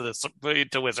it comes to this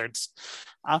to wizards.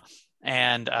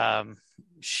 And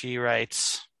she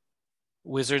writes,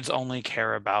 "Wizards only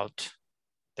care about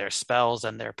their spells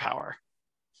and their power."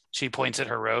 She points at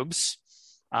her robes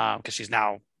because she's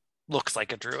now looks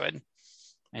like a druid,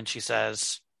 and she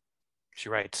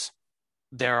writes,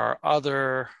 there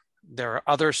are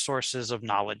other sources of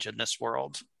knowledge in this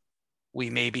world. We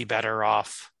may be better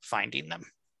off finding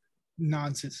them.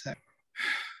 Nonsense.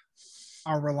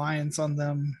 Our reliance on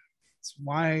them is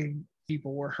why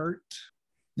people were hurt.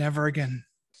 Never again.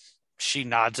 She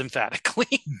nods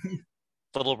emphatically.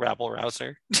 Little rabble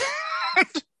rouser.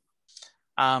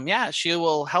 Yeah, she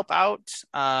will help out.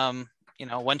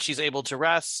 When she's able to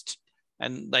rest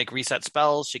and like reset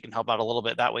spells, she can help out a little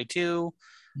bit that way too.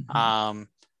 Mm-hmm.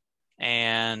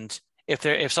 And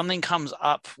if something comes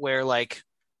up where like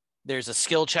there's a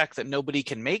skill check that nobody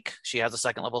can make, she has a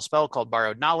second level spell called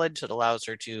Borrowed Knowledge that allows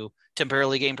her to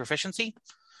temporarily gain proficiency.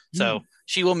 So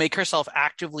she will make herself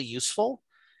actively useful.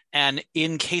 And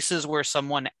in cases where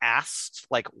someone asks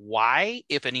like why,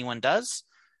 if anyone does,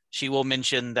 she will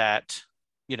mention that,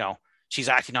 she's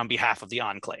acting on behalf of the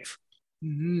Enclave,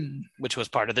 which was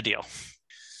part of the deal.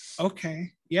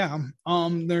 Okay. Yeah.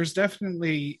 There's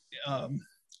definitely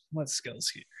what skills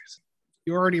here?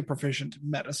 You're already proficient in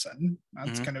medicine.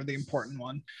 That's kind of the important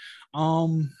one.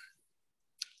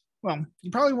 Well, you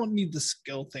probably won't need the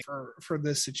skill thing for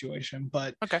this situation,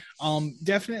 but okay.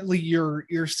 Definitely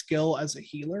your skill as a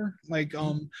healer. Like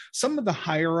some of the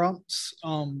higher ups,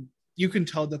 you can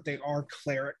tell that they are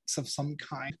clerics of some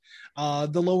kind.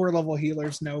 The lower level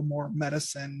healers know more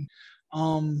medicine.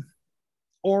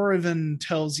 Or even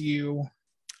tells you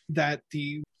that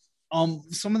the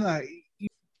some of the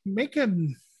make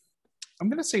an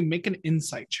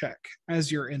insight check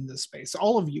as you're in this space.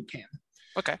 All of you can.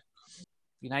 Okay.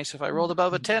 Be nice if I rolled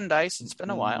above a 10 dice. It's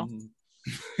been a while.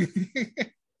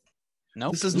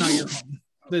 Nope. This is not your home.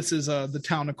 This is the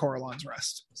town of Coralon's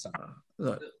Rest. So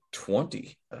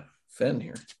 20 Fen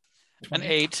here. An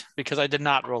 8 because I did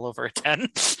not roll over a 10.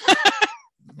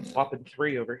 Whopping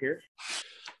 3 over here.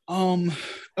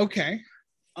 Okay.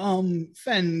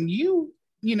 Fen,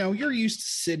 you're used to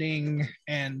sitting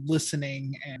and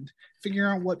listening and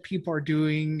figuring out what people are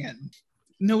doing and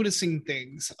noticing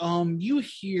things. You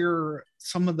hear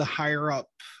some of the higher up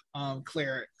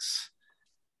clerics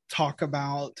talk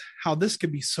about how this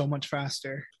could be so much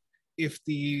faster if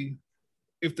the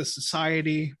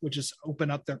society would just open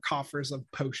up their coffers of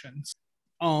potions.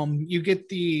 You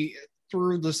get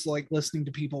through this, like, listening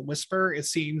to people whisper, it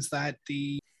seems that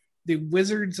the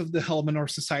wizards of the Helminor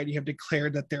Society have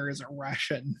declared that there is a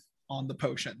ration on the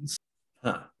potions.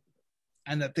 Huh.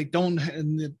 And that they don't,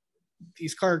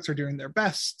 these clerics are doing their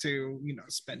best to,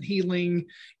 spend healing,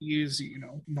 use,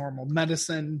 normal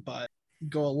medicine, but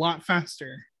go a lot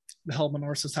faster. The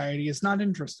Helminor Society is not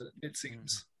interested, it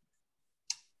seems.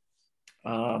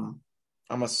 I'm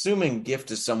assuming Gift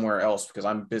is somewhere else because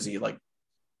I'm busy, like,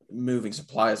 moving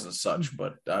supplies and such,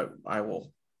 but I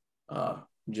will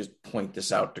just point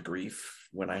this out to Grief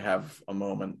when I have a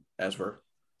moment as we're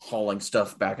hauling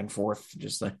stuff back and forth.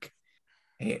 Just like,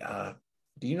 hey,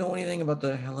 do you know anything about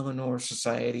the Helminor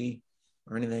Society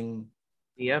or anything?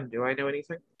 DM, do I know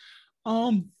anything?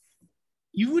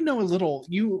 You would know a little.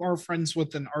 You are friends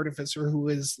with an artificer who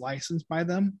is licensed by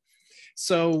them.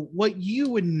 So what you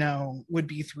would know would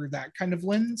be through that kind of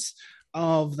lens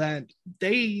of that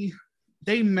they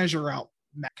measure out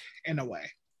magic in a way,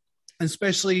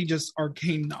 especially just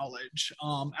arcane knowledge,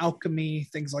 alchemy,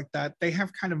 things like that. They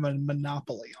have kind of a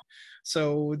monopoly.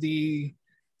 So the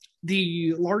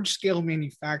large scale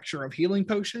manufacture of healing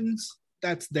potions,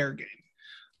 that's their game.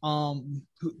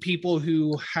 People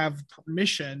who have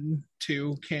permission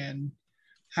to can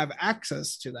have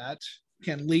access to that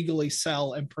can legally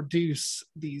sell and produce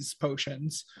these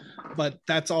potions, but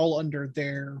that's all under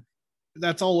their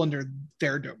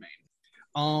domain.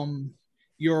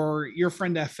 Your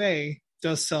friend FA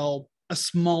does sell a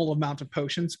small amount of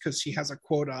potions because she has a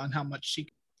quota on how much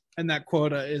and that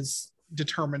quota is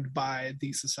determined by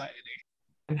the society.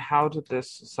 And how did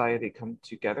this society come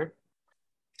together?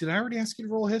 Did I already ask you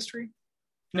to roll a history?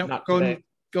 No, Not go today.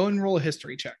 and roll a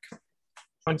history check.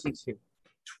 22.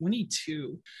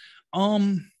 22.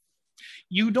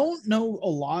 You don't know a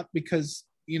lot because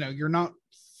you're not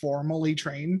formally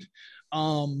trained.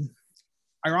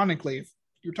 Ironically, if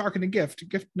you're talking to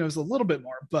Gift knows a little bit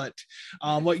more, but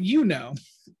what you know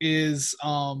is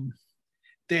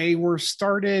they were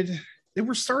started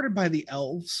by the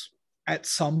elves at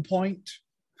some point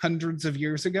hundreds of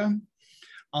years ago.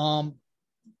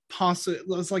 It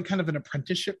was like kind of an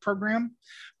apprenticeship program,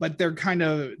 but they're kind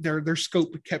of their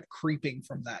scope kept creeping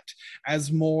from that as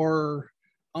more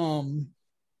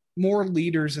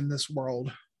leaders in this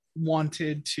world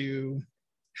wanted to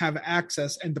have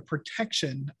access and the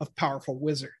protection of powerful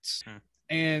wizards.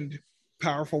 And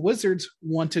powerful wizards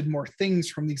wanted more things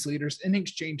from these leaders in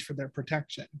exchange for their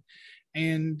protection.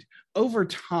 And over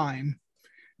time,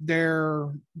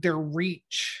 their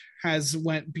reach has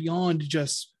went beyond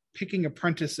just picking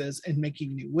apprentices and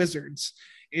making new wizards.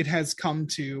 It has come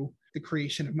to the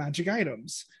creation of magic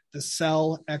items, the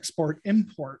sell, export,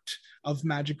 import of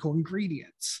magical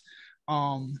ingredients.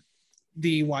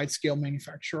 The wide-scale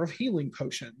manufacture of healing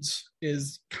potions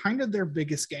is kind of their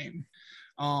biggest game.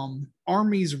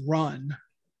 Armies run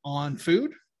on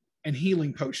food and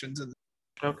healing potions.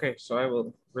 Okay, so I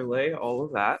will relay all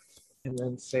of that and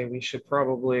then say we should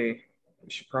probably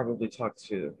talk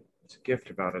to Gift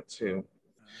about it too.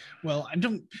 Well, I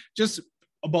don't, just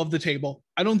above the table,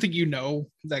 I don't think you know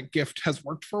that Gift has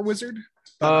worked for a wizard.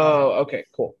 But, Okay,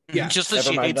 cool. Yeah, just that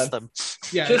never she mind hates then. them.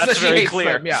 yeah, Just that's that she very hates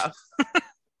clear. them, yeah.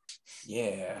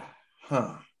 Yeah.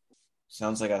 Huh.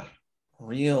 Sounds like a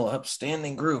real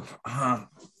upstanding group.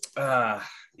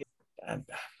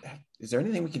 Is there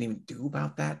anything we can even do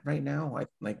about that right now?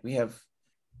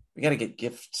 We got to get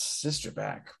Gift's sister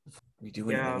back before we do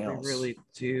anything else. We really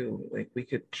do. Like, we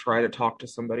could try to talk to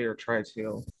somebody or try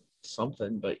to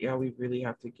something, but yeah, we really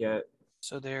have to get.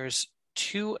 So there's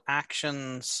 2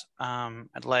 actions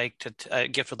I'd like to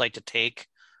Gift would like to take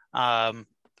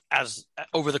as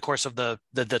over the course of the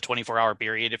 24-hour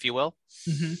period, if you will.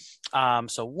 Mm-hmm.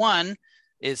 So one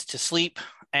is to sleep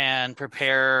and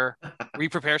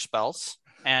re-prepare spells,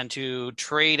 and to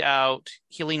trade out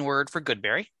Healing Word for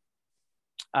Goodberry.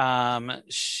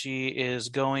 She is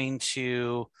going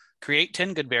to create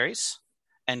 10 Goodberries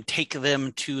and take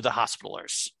them to the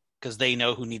hospitalers because they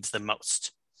know who needs them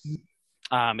most.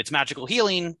 It's magical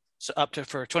healing, so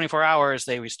for 24 hours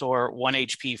they restore 1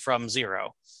 HP from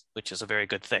 0, which is a very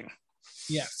good thing.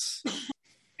 Yes.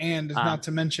 And not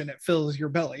to mention it fills your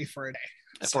belly for a day.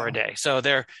 For a day. So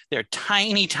they're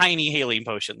tiny, tiny healing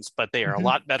potions, but they are a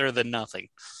lot better than nothing.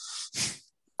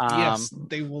 Yes,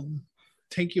 they will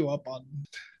take you up on.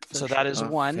 So that is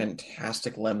one.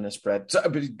 Fantastic lemnis bread.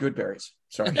 Good berries.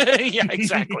 Sorry. Yeah,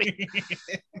 exactly.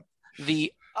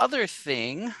 The other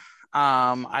thing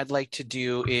I'd like to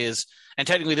do is, and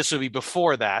technically this would be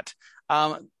before that,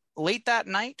 late that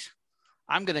night,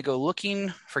 I'm going to go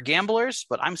looking for gamblers,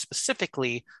 but I'm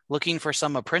specifically looking for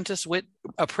some apprentice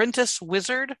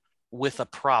wizard with a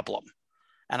problem.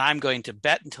 And I'm going to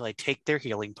bet until I take their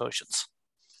healing potions.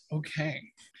 Okay.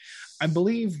 I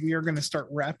believe we are going to start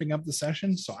wrapping up the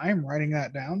session, so I'm writing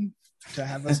that down to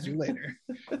have us do later.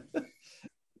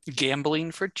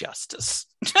 Gambling for justice.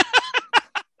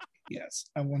 Yes,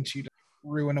 I want you to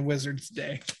ruin a wizard's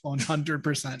day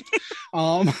 100%.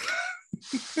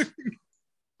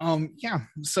 Yeah,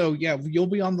 so yeah, you'll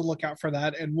be on the lookout for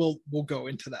that, and we'll go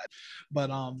into that. But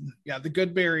yeah, the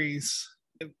good berries,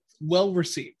 well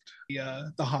received.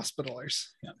 The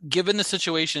hospitalers. Yeah. Given the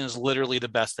situation is literally the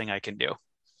best thing I can do.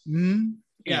 Mm-hmm.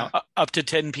 Yeah, up to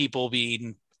 10 people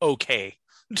being okay.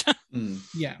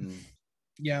 Yeah.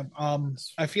 Yeah.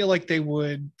 I feel like they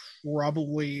would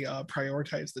probably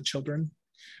prioritize the children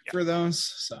for those.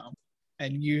 So,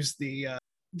 and use the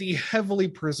heavily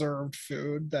preserved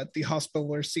food that the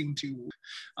hospitalers seem to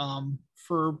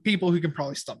for people who can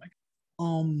probably stomach.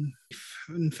 And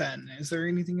Fen, is there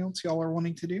anything else y'all are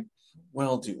wanting to do?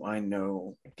 Well, do I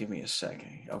know? Give me a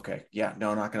second. Okay. Yeah, no,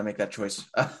 I'm not going to make that choice.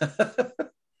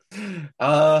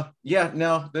 Yeah,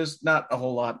 no, there's not a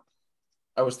whole lot.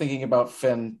 I was thinking about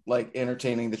Fen, like,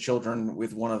 entertaining the children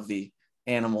with one of the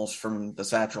animals from the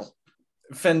satchel.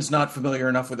 Fen's not familiar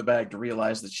enough with the bag to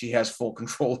realize that she has full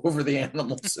control over the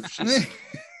animals. If she's...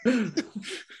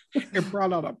 It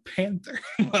brought out a panther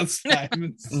last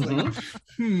time.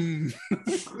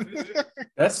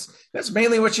 It's That's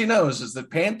mainly what she knows, is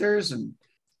that panthers, and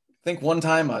I think one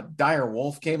time a dire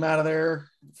wolf came out of there.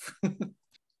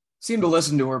 Seemed to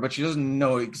listen to her, but she doesn't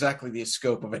know exactly the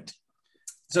scope of it.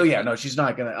 So yeah, no, she's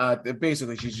not gonna.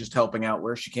 Basically, she's just helping out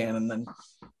where she can, and then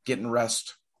getting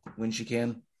rest when she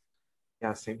can.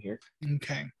 Yeah, same here.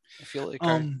 Okay. I feel like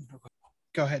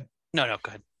go ahead. No, go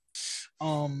ahead.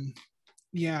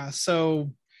 Yeah, so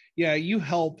yeah, you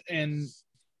help, and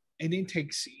it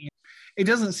takes, it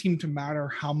doesn't seem to matter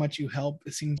how much you help.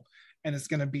 It seems, and it's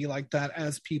going to be like that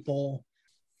as people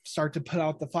start to put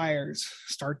out the fires,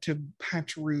 start to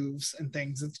patch roofs and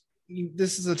things.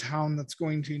 This is a town that's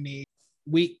going to need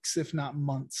weeks, if not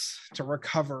months, to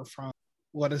recover from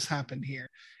what has happened here.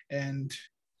 And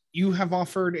you have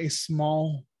offered a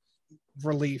small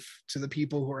relief to the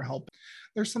people who are helping.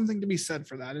 There's something to be said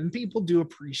for that, and people do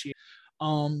appreciate.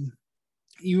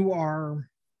 You are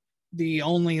the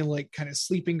only like kind of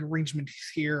sleeping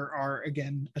arrangements here are,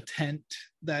 again, a tent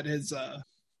that is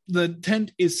the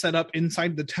tent is set up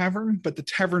inside the tavern, but the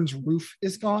tavern's roof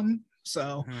is gone.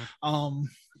 So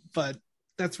but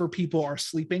that's where people are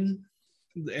sleeping,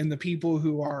 and the people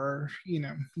who are,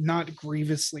 not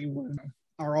grievously wounded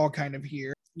are all kind of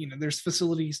here. There's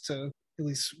facilities to at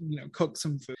least, cook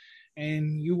some food,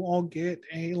 and you all get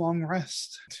a long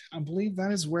rest. I believe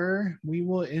that is where we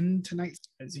will end tonight,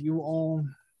 as you all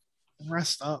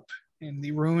rest up in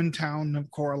the ruined town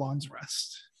of Coralon's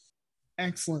Rest.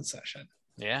 Excellent session.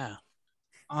 Yeah.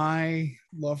 I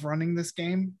love running this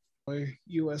game for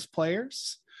you as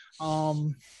players.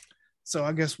 So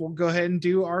I guess we'll go ahead and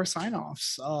do our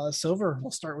sign-offs. Silver,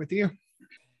 we'll start with you.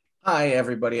 Hi,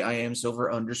 everybody. I am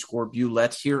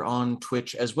Silver_Bulette here on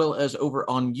Twitch, as well as over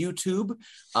on YouTube.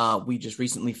 We just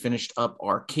recently finished up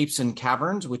our Capes and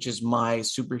Caverns, which is my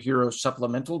superhero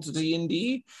supplemental to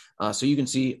D&D. So you can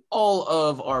see all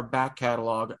of our back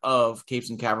catalog of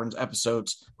Capes and Caverns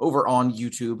episodes over on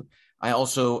YouTube. I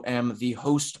also am the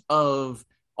host of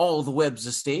All the Web's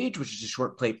a Stage, which is a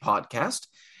short play podcast.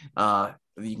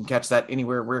 You can catch that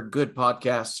anywhere where good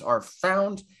podcasts are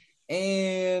found.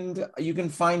 And you can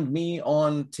find me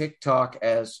on TikTok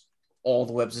as All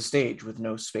the Web's a Stage with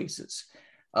no spaces.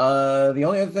 The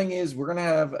only other thing is we're going to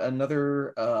have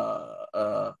another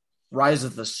Rise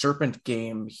of the Serpent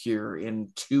game here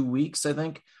in 2 weeks, I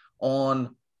think,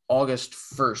 on August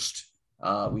 1st.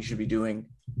 We should be doing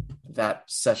that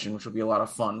session, which will be a lot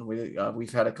of fun.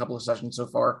 We've had a couple of sessions so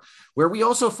far where we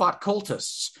also fought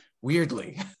cultists,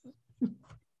 weirdly.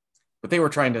 But they were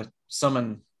trying to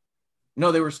summon...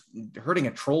 No, they were hurting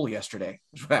a troll yesterday,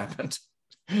 is what happened.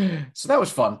 So that was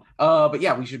fun. But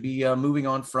yeah, we should be moving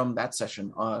on from that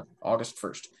session on August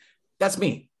 1st. That's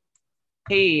me.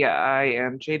 Hey, I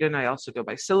am Jaden. I also go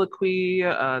by Soliloquy,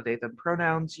 they, them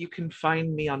pronouns. You can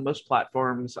find me on most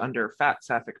platforms under Fat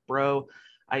Sapphic Bro.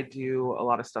 I do a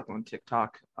lot of stuff on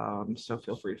TikTok, so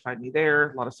feel free to find me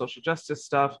there. A lot of social justice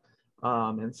stuff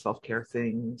and self-care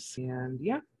things. And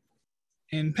yeah.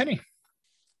 And Penny.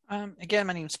 Again,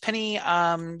 my name's Penny.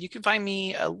 You can find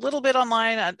me a little bit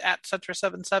online at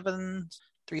Cetra77,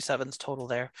 3 sevens total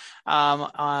there,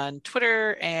 on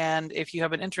Twitter. And if you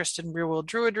have an interest in real world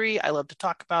druidry, I love to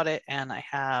talk about it. And I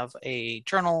have a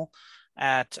journal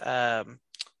at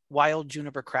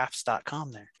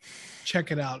wildsjunipercrafts.com there.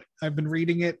 Check it out. I've been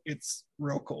reading it. It's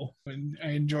real cool. And I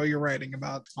enjoy your writing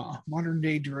about modern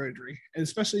day druidry,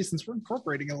 especially since we're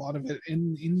incorporating a lot of it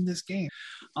in this game.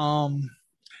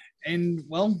 And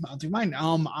well, I'll do mine.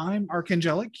 I'm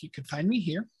Archangelic. You can find me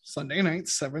here Sunday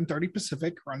nights, 7:30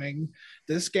 Pacific, running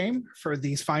this game for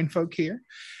these fine folk here.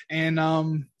 And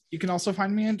you can also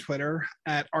find me on Twitter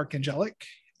at Archangelic.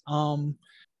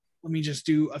 Let me just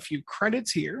do a few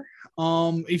credits here.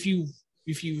 If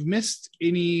you've missed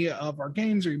any of our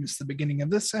games or you missed the beginning of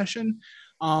this session,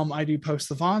 I do post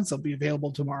the VODs. They'll be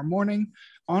available tomorrow morning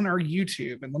on our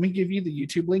YouTube. And let me give you the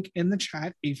YouTube link in the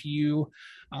chat if you,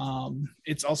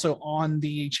 it's also on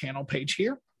the channel page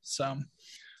here. So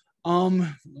let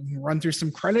me run through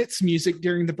some credits. Music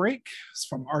during the break is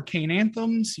from Arcane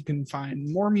Anthems. You can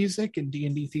find more music and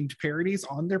D&D themed parodies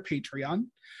on their Patreon.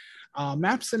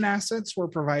 Maps and assets were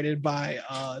provided by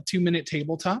 2 Minute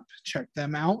Tabletop. Check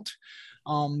them out.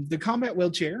 The combat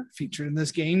wheelchair featured in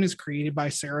this game is created by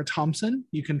Sarah Thompson.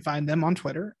 You can find them on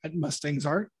Twitter at Mustangs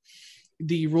Art.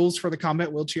 The rules for the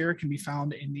combat wheelchair can be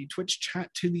found in the Twitch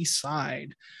chat to the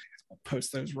side. I'll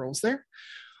post those rules there.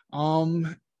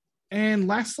 And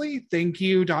lastly, thank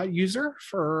you, .user,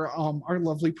 for our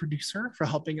lovely producer for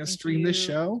helping us stream this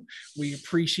show. We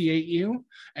appreciate you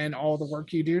and all the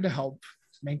work you do to help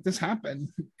make this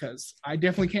happen, because I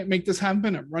definitely can't make this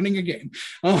happen. I'm running a game.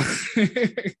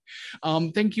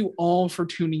 Thank you all for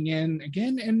tuning in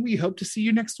again, and we hope to see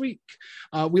you next week.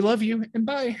 We love you, and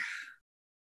bye.